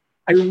bathroom.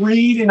 I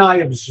read and I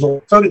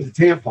absorb. So did the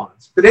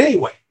tampons. But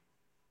anyway,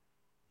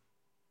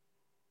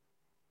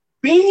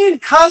 being in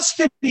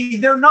custody,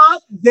 they're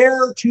not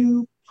there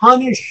to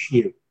punish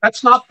you.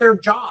 That's not their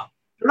job.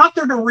 They're not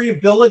there to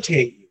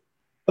rehabilitate you.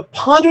 The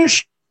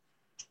punish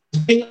is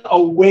being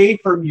away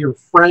from your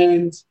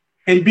friends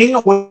and being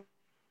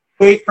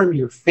away from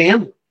your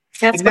family.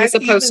 That's what it's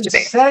supposed to be.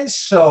 It says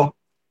so.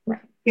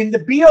 In the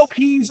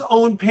BOP's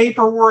own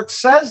paperwork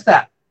says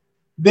that.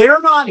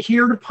 They're not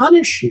here to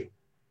punish you.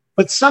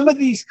 But some of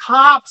these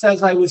cops,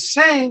 as I was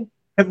saying,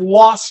 have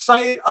lost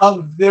sight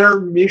of their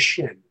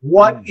mission.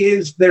 What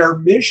is their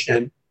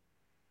mission?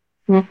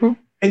 Mm-hmm.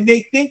 And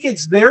they think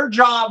it's their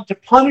job to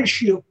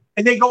punish you,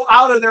 and they go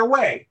out of their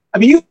way. I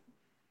mean, you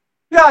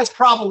guys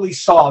probably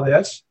saw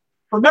this.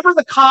 Remember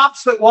the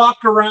cops that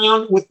walked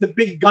around with the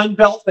big gun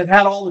belt that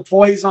had all the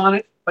toys on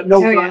it, but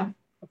no gun? Yeah.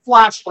 The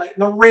flashlight,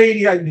 and the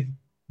radio, and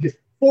the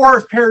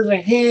 4 pairs of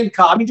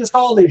handcuffs. I mean, just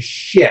all this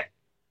shit.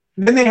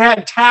 And then they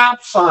had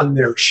taps on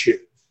their shoes.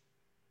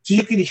 So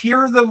you could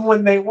hear them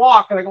when they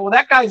walk. And I go, well,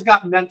 that guy's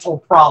got mental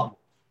problems.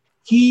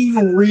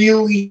 He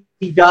really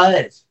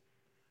does.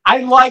 I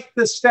like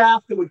the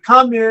staff that would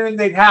come in.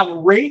 They'd have a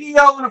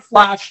radio and a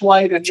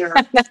flashlight and their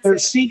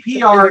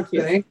CPR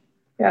thing.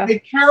 Yeah. They'd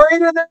carry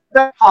it in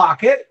their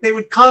pocket. They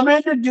would come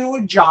in to do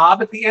a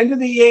job. At the end of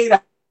the 8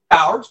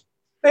 hours,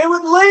 they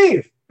would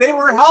leave. They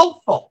were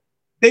helpful.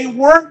 They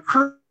weren't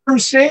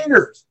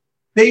crusaders.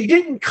 They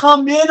didn't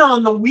come in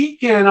on the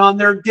weekend on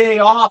their day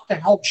off to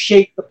help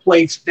shake the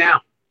place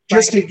down,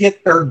 just to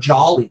get their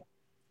jolly.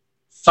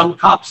 Some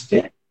cops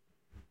did.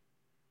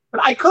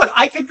 But I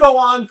could go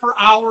on for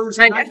hours.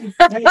 And I could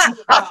tell you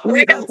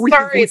about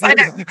Stories. I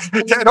know.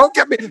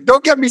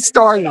 Don't get me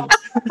started.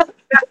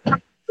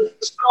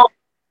 So,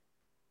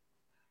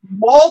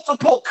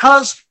 multiple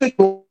custody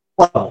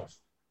levels.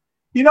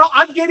 You know,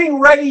 I'm getting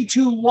ready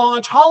to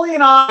launch. Holly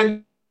and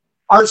I,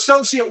 our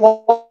associate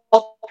Walt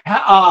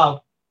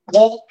Pavlo,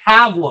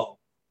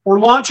 we're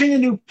launching a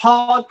new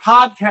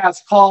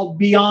podcast called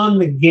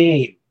Beyond the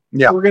Game.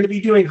 Yeah. We're going to be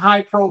doing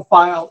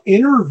high-profile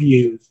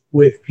interviews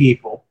with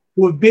people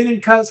who have been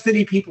in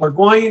custody, people are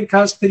going in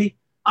custody.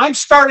 I'm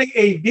starting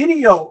a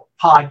video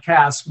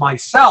podcast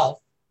myself.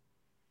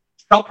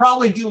 I'll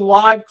probably do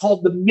live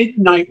called The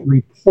Midnight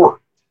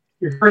Report.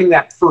 You're hearing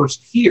that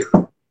first here,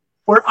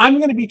 where I'm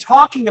going to be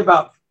talking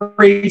about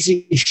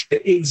crazy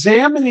shit,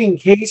 examining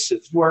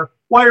cases where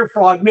wire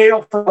fraud,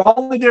 mail fraud,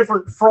 all the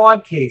different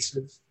fraud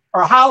cases,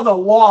 or how the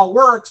law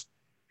works.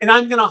 And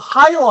I'm going to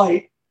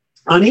highlight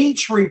on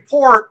each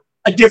report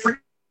a different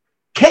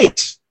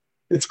case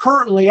that's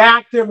currently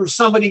active or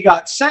somebody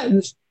got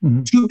sentenced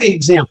to the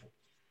example.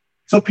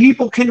 So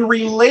people can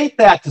relate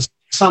that to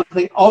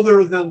something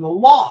other than the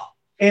law.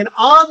 And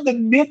on the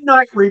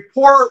Midnight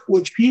Report,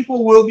 which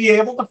people will be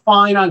able to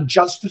find on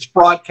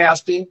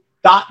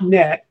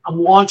justicebroadcasting.net, I'm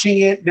launching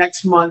it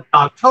next month,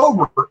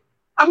 October.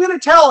 I'm going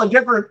to tell a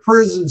different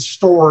prison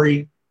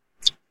story.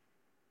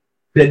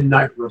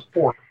 Midnight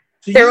Report.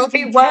 So There will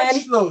be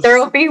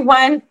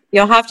one.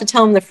 You'll have to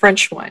tell them the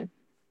French one.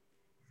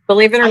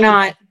 Believe it or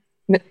not,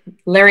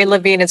 Larry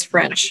Levine is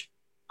French.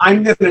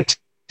 I'm going to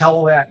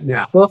tell that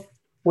now. Well,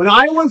 when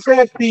I was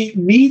at the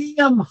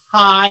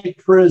medium-high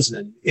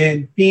prison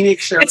in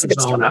Phoenix,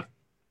 Arizona,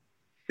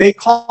 they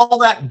call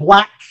that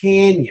Black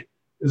Canyon,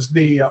 is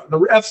the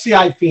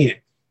FCI Phoenix,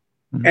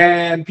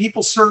 and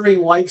people serving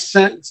life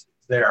sentences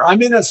there.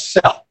 I'm in a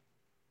cell.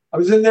 I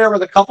was in there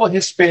with a couple of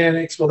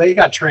Hispanics. Well, they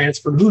got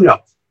transferred. Who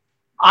knows?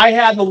 I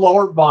had the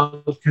lower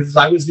bunk because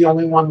I was the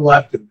only one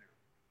left in there.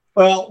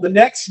 Well, the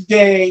next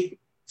day,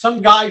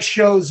 some guy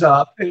shows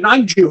up, and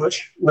I'm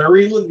Jewish,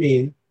 Larry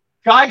Levine.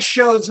 Guy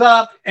shows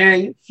up,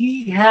 and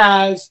he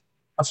has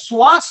a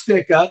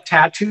swastika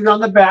tattooed on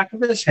the back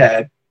of his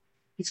head.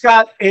 He's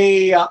got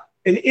an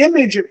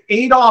image of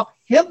Adolf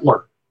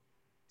Hitler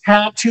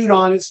tattooed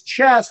on his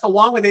chest,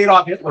 along with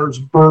Adolf Hitler's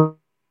birthday.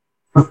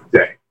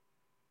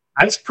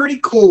 I was pretty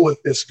cool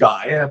with this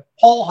guy,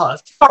 Paul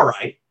Huss. All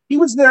right. He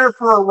was there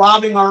for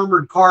robbing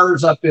armored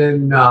cars up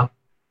in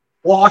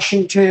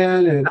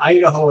Washington and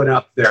Idaho and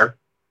up there.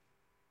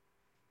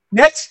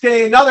 Next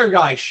day, another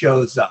guy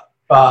shows up.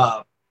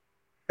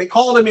 They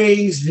called him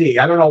AZ.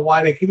 I don't know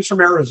why he was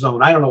from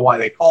Arizona. I don't know why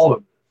they called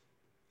him.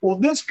 Well,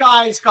 this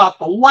guy's got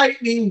the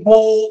lightning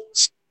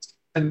bolts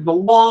and the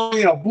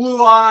long,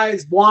 blue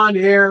eyes, blonde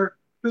hair.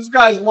 This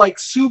guy's like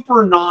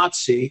super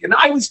Nazi. And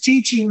I was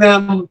teaching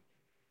them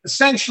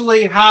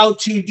essentially how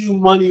to do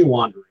money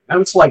laundering. I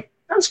was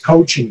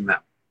coaching them,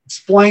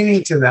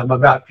 explaining to them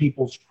about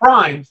people's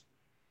crimes.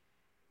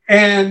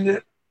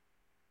 And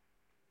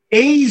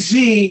AZ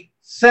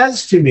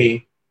says to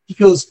me, he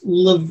goes,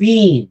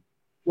 Levine,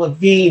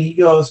 he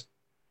goes,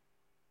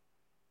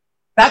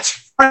 that's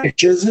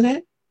French, isn't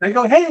it? And I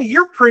go, hey,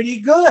 you're pretty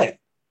good.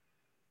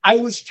 I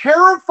was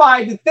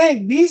terrified to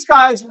think these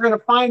guys were going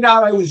to find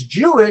out I was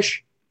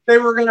Jewish. They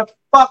were going to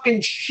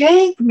fucking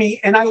shank me,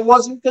 and I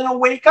wasn't going to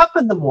wake up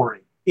in the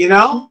morning,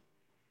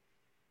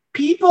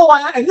 People,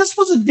 and this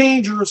was a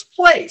dangerous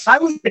place. I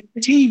was in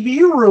the TV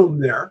room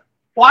there,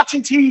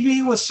 watching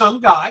TV with some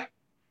guy.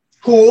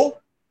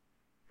 Cool.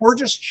 We're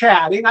just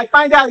chatting. I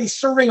find out he's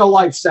serving a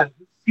life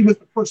sentence. He was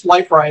the first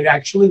lifer I had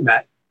actually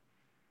met.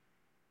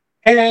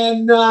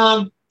 And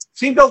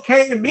seemed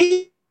okay to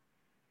me.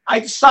 I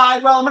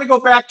decide, well, I'm going to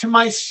go back to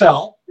my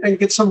cell and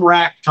get some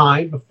rack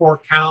time before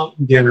count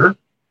and dinner.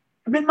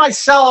 I'm in my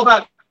cell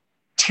about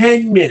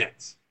 10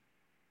 minutes.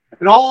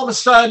 And all of a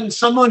sudden,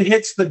 someone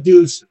hits the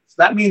deuces.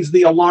 That means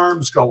the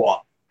alarms go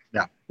off.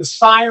 Yeah. The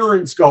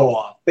sirens go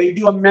off. They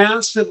do a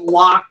massive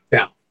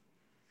lockdown.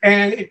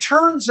 And it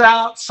turns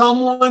out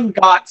someone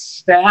got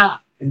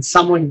stabbed and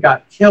someone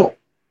got killed.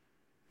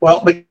 Well,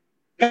 the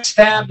guy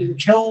stabbed and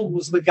killed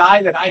was the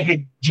guy that I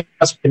had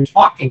just been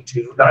talking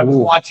to, that I was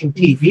watching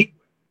TV.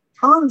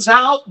 Turns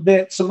out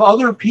that some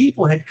other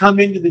people had come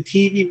into the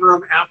TV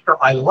room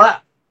after I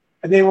left.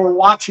 and they were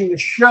watching the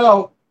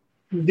show.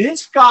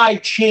 This guy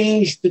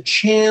changed the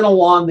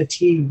channel on the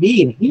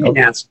TV, and he didn't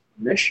ask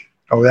permission.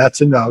 Oh, that's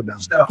a no.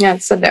 So Yeah,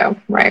 it's a no,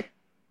 right?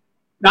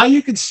 now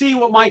you can see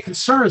what my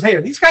concern is. Hey,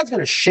 are these guys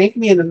going to shake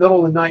me in the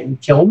middle of the night and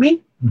kill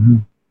me? Mm-hmm.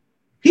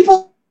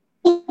 People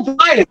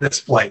die in this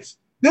place.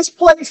 This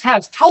place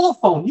has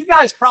telephone. You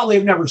guys probably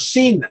have never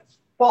seen this.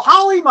 Well,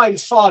 Holly might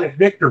have saw it at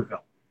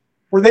Victorville,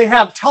 where they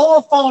have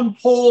telephone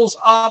poles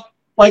up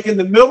like in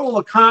the middle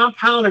of the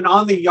compound and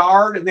on the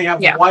yard, and they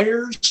have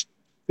wires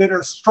that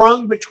are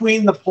strung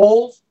between the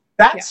poles.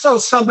 That's so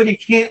somebody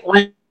can't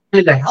land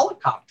a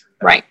helicopter.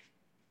 Right.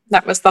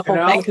 That was the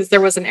whole thing, because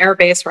there was an air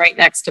base right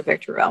next to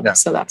Victorville. Yeah.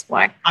 So that's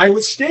why. I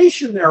was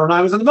stationed there when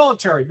I was in the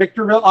military,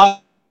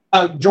 Victorville,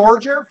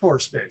 George Air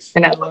Force Base,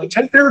 I know.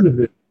 10th Air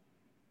Division.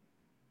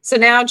 So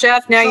now,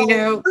 Jeff,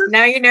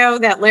 you know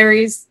that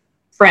Larry's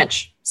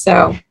French.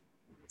 So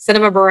send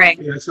him a beret.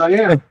 Yes, I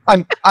am.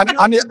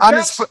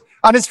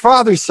 On his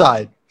father's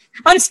side.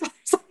 On his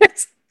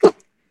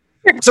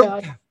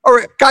So, all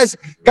right, guys,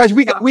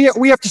 we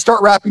have to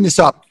start wrapping this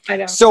up. I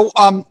know. So,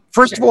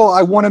 first of all,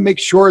 I want to make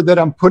sure that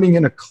I'm putting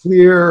in a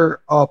clear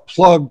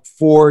plug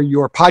for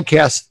your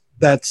podcast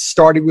that's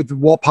starting with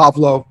Walt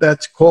Pavlo.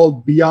 That's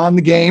called Beyond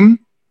the Game.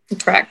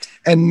 Correct.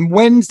 And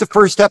when's the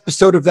first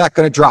episode of that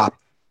going to drop?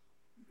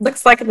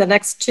 Looks like in the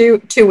next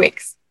two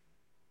weeks.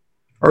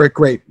 All right,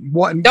 great.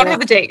 Don't have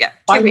the date yet. 2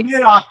 By weeks.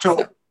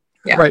 mid-October.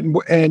 Yeah. Right,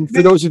 and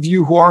for those of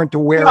you who aren't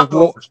aware,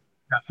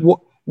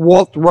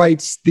 Walt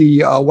writes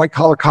the white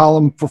collar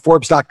column for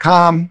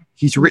Forbes.com.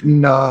 He's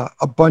written a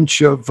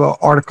bunch of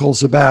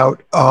articles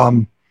about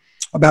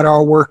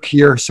our work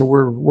here, so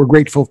we're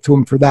grateful to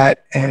him for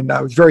that. And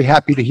I was very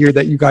happy to hear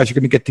that you guys are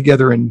going to get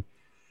together and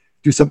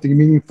do something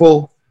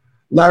meaningful.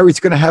 Larry's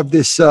going to have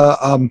this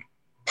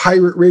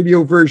pirate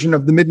radio version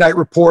of the Midnight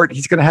Report.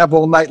 He's going to have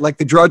all night like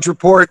the Drudge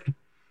Report,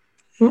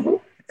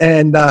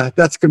 and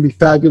that's going to be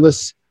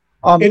fabulous.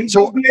 And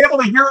you'll be able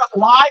to hear it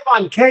live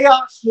on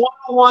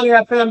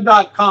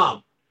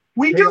chaos101fm.com.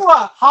 We do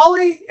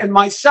Holly and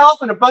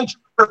myself and a bunch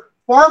of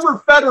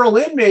former federal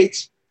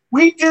inmates.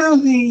 We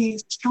do the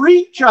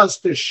Street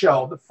Justice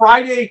Show, the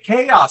Friday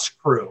Chaos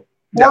Crew,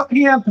 4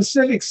 p.m.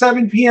 Pacific,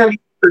 7 p.m.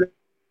 Eastern.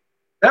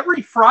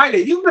 Every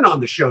Friday. You've been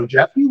on the show,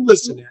 Jeff. You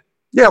listen in.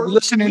 Yeah, we're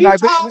listening. We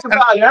talk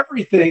about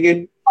everything,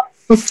 and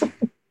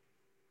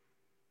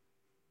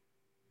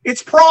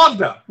it's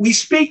Pravda. We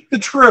speak the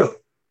truth.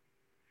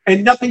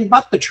 And nothing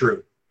but the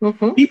truth.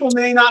 Mm-hmm. People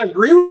may not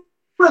agree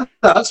with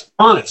us,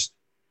 honest.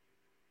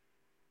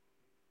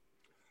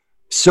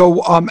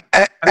 So,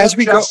 as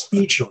we go,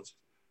 speechless.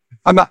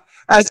 I'm not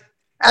I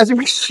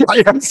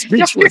am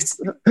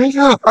speechless.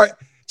 All right.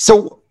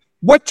 So,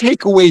 what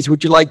takeaways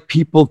would you like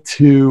people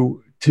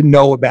to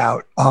know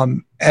about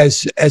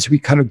as we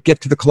kind of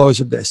get to the close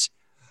of this?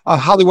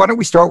 Holly, why don't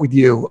we start with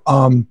you?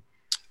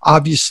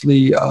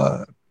 Obviously,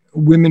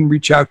 women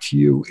reach out to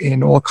you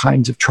in all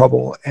kinds of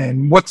trouble.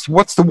 And what's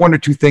the one or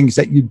two things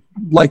that you'd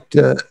like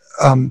to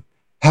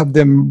have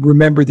them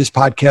remember this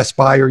podcast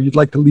by, or you'd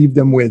like to leave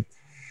them with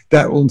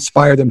that will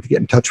inspire them to get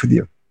in touch with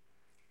you?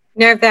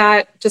 Know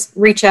that just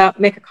reach out,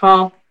 make a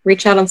call,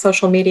 reach out on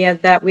social media,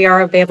 that we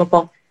are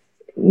available.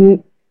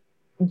 Don't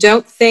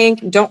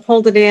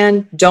hold it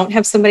in. Don't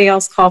have somebody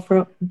else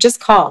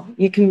just call.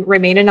 You can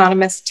remain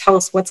anonymous. Tell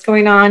us what's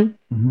going on.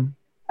 Mm-hmm.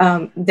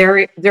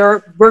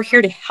 We're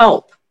here to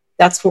help.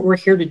 That's what we're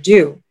here to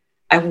do.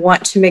 I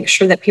want to make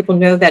sure that people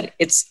know that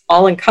it's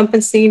all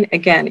encompassing.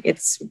 Again,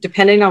 it's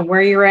depending on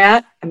where you're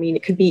at. I mean,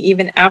 it could be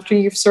even after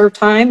you've served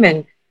time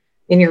and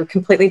you're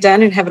completely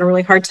done and having a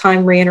really hard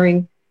time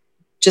reentering.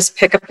 Just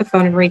pick up the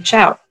phone and reach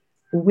out.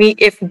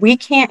 If we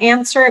can't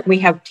answer it, we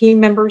have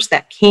team members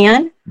that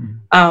can.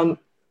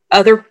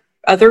 Other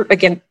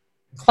again,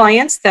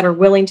 clients that are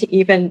willing to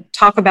even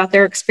talk about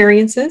their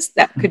experiences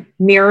that could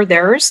mirror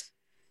theirs.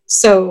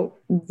 So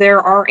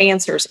there are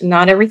answers.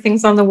 Not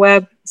everything's on the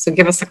web, so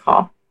give us a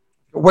call.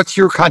 What's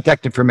your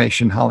contact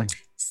information, Holly?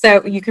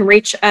 So you can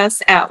reach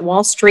us at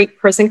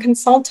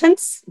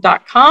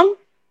wallstreetprisonconsultants.com,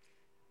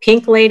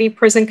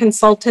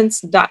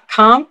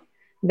 pinkladyprisonconsultants.com.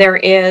 There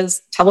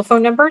is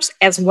telephone numbers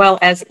as well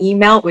as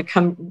email. It would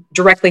come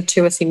directly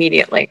to us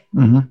immediately.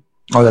 Mm-hmm.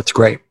 Oh, that's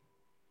great.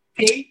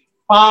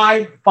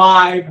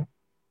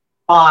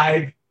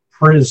 8555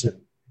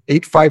 prison.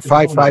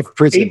 8555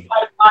 prison.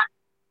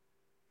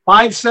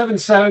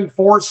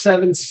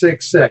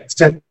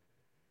 577-4766. And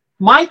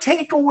my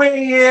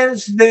takeaway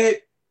is that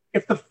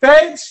if the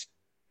feds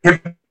have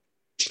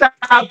reached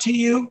out to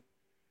you,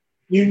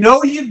 you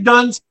know you've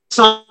done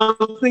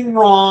something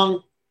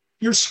wrong,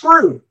 you're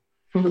screwed.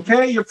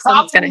 Okay? You're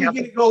probably going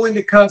to go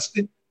into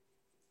custody.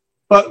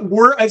 But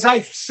as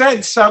I've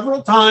said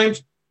several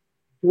times,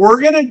 we're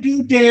going to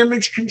do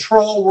damage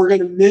control. We're going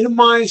to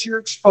minimize your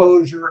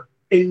exposure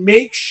and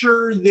make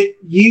sure that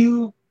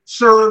you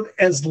serve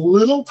as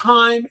little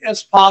time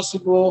as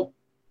possible,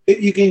 that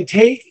you can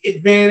take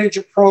advantage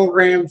of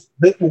programs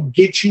that will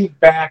get you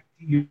back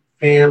to your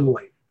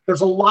family.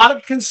 There's a lot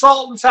of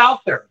consultants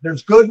out there.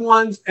 There's good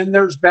ones and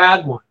there's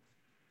bad ones.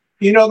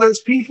 There's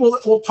people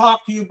that will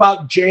talk to you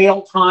about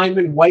jail time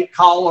and white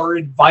collar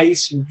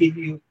advice and give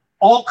you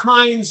all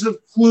kinds of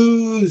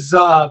clues.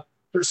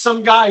 There's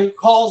some guy who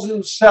calls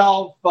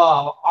himself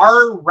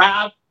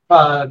R-Rap,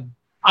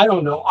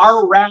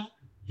 R-Rap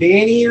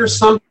Danny or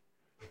something.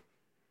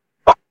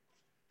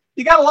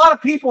 You got a lot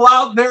of people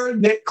out there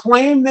that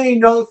claim they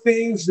know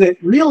things that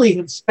really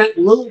have spent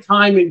little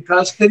time in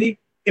custody.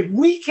 If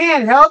we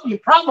can't help you,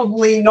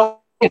 probably no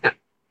can.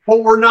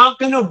 But we're not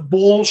going to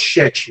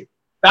bullshit you.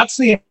 That's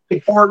the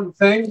important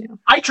thing.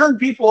 I turn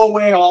people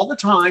away all the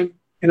time,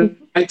 and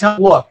I tell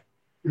them, look,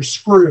 you're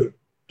screwed.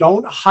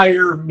 Don't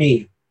hire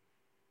me.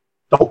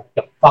 Don't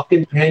get a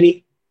fucking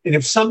penny. And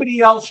if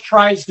somebody else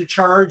tries to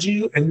charge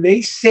you and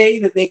they say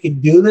that they can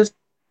do this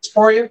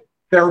for you,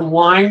 they're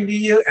lying to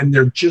you and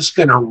they're just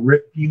going to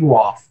rip you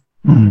off.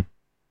 Mm-hmm.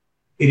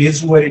 It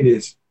is what it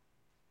is.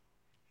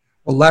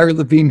 Well, Larry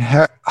Levine,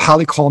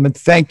 Holly Coleman,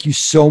 thank you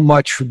so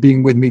much for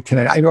being with me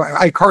tonight. I know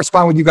I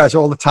correspond with you guys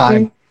all the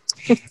time,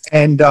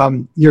 and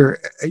you're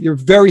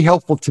very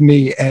helpful to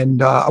me.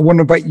 And I want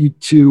to invite you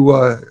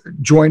to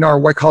join our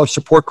white collar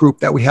support group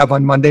that we have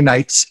on Monday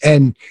nights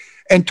and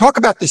talk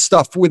about this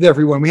stuff with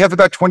everyone. We have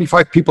about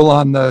 25 people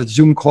on the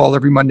Zoom call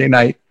every Monday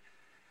night.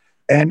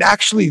 And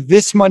actually,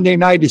 this Monday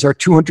night is our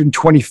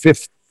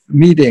 225th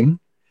meeting.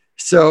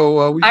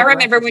 So I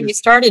remember when you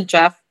started,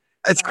 Jeff.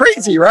 It's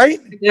crazy, right?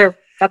 Yeah.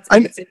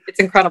 It's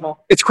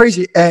incredible. It's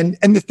crazy. And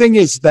the thing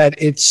is that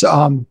it's,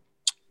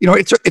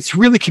 it's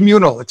really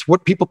communal. It's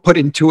what people put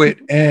into it.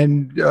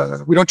 And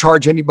we don't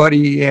charge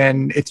anybody.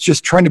 And it's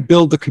just trying to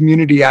build the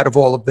community out of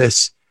all of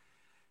this.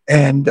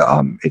 And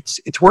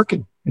it's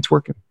working. It's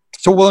working.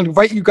 So we'll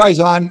invite you guys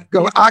on.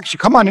 Actually,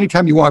 come on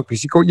anytime you want,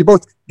 because you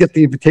both get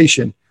the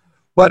invitation.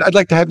 But I'd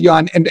like to have you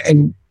on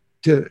and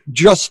to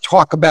just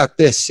talk about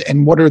this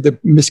and what are the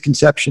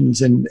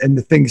misconceptions and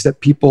the things that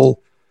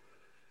people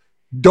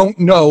don't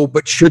know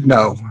but should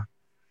know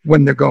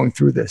when they're going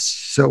through this.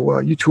 So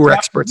you two are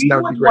experts. We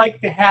would like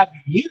to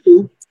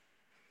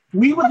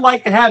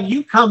have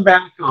you come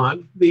back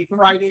on the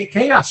Friday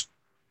Chaos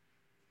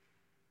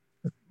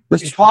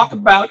and talk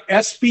about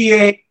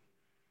SBA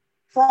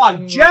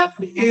fraud. Jeff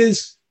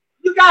is,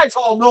 you guys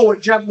all know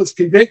what Jeff was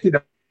convicted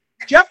of.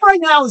 Jeff right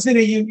now is in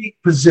a unique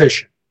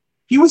position.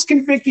 He was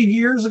convicted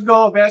years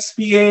ago of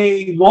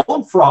SBA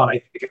loan fraud, I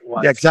think it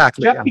was. Yeah,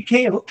 exactly. Jeff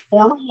became a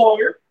former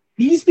lawyer.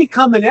 He's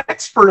become an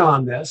expert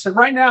on this. And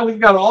right now we've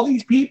got all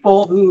these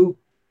people who,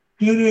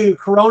 due to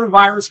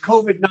coronavirus,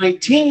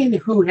 COVID-19,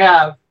 who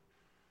have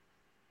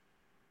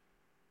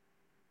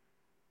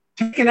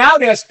taken out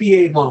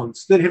SBA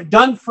loans, that have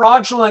done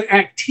fraudulent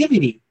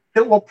activity,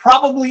 that will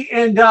probably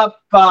end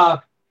up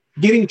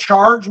getting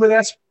charged with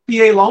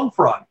SBA loan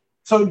fraud.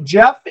 So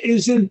Jeff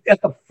is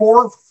at the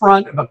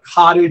forefront of a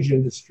cottage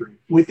industry,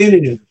 within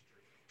an industry.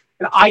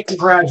 And I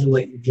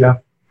congratulate you,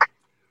 Jeff.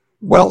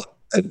 Well,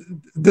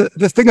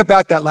 the thing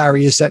about that,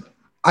 Larry, is that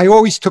I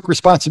always took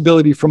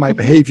responsibility for my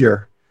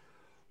behavior,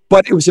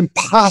 but it was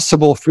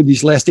impossible for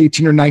these last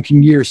 18 or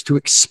 19 years to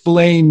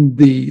explain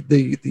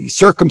the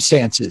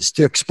circumstances,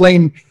 to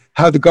explain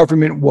how the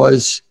government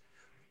was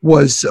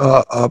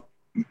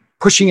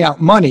pushing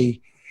out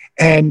money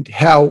and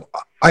how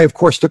I, of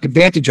course, took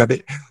advantage of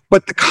it.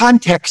 But the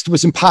context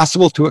was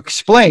impossible to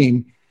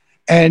explain.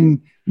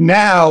 And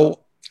now,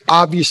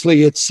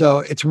 obviously, it's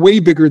way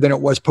bigger than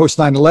it was post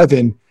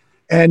 9/11.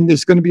 And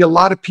there's going to be a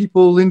lot of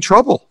people in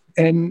trouble.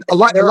 And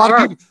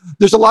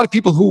there's a lot of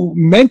people who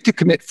meant to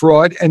commit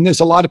fraud. And there's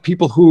a lot of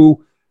people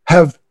who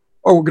are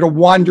going to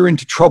wander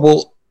into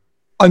trouble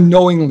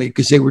unknowingly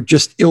because they were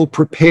just ill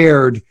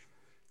prepared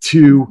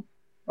to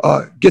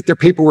get their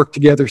paperwork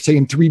together, say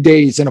in 3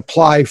 days, and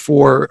apply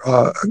for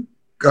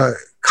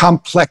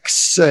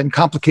complex and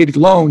complicated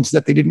loans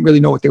that they didn't really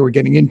know what they were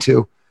getting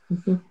into.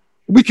 Mm-hmm.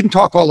 We can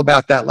talk all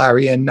about that,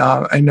 Larry, and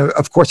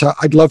of course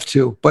I'd love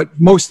to, but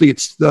mostly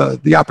it's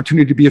the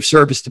opportunity to be of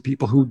service to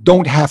people who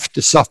don't have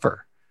to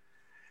suffer,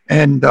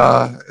 and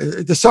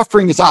the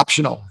suffering is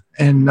optional.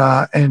 And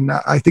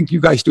I think you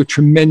guys do a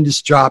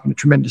tremendous job and a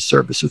tremendous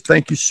service. So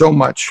thank you so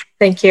much.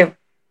 Thank you.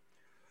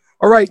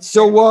 All right,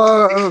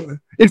 so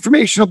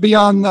information will be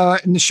on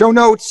in the show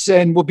notes,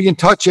 and we'll be in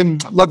touch.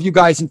 And love you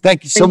guys, and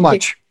thank you so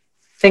much.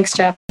 Thanks,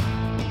 Jeff.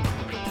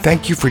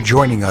 Thank you for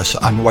joining us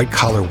on White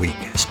Collar Week,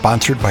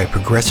 sponsored by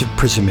Progressive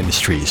Prison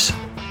Ministries.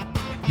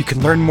 You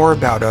can learn more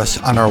about us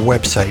on our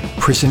website,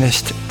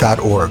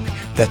 prisonist.org.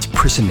 That's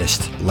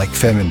prisonist, like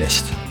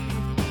feminist.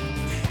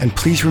 And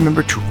please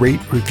remember to rate,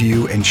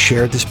 review, and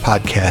share this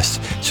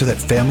podcast so that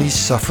families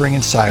suffering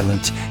in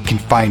silence can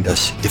find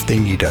us if they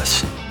need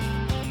us.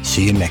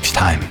 See you next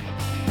time.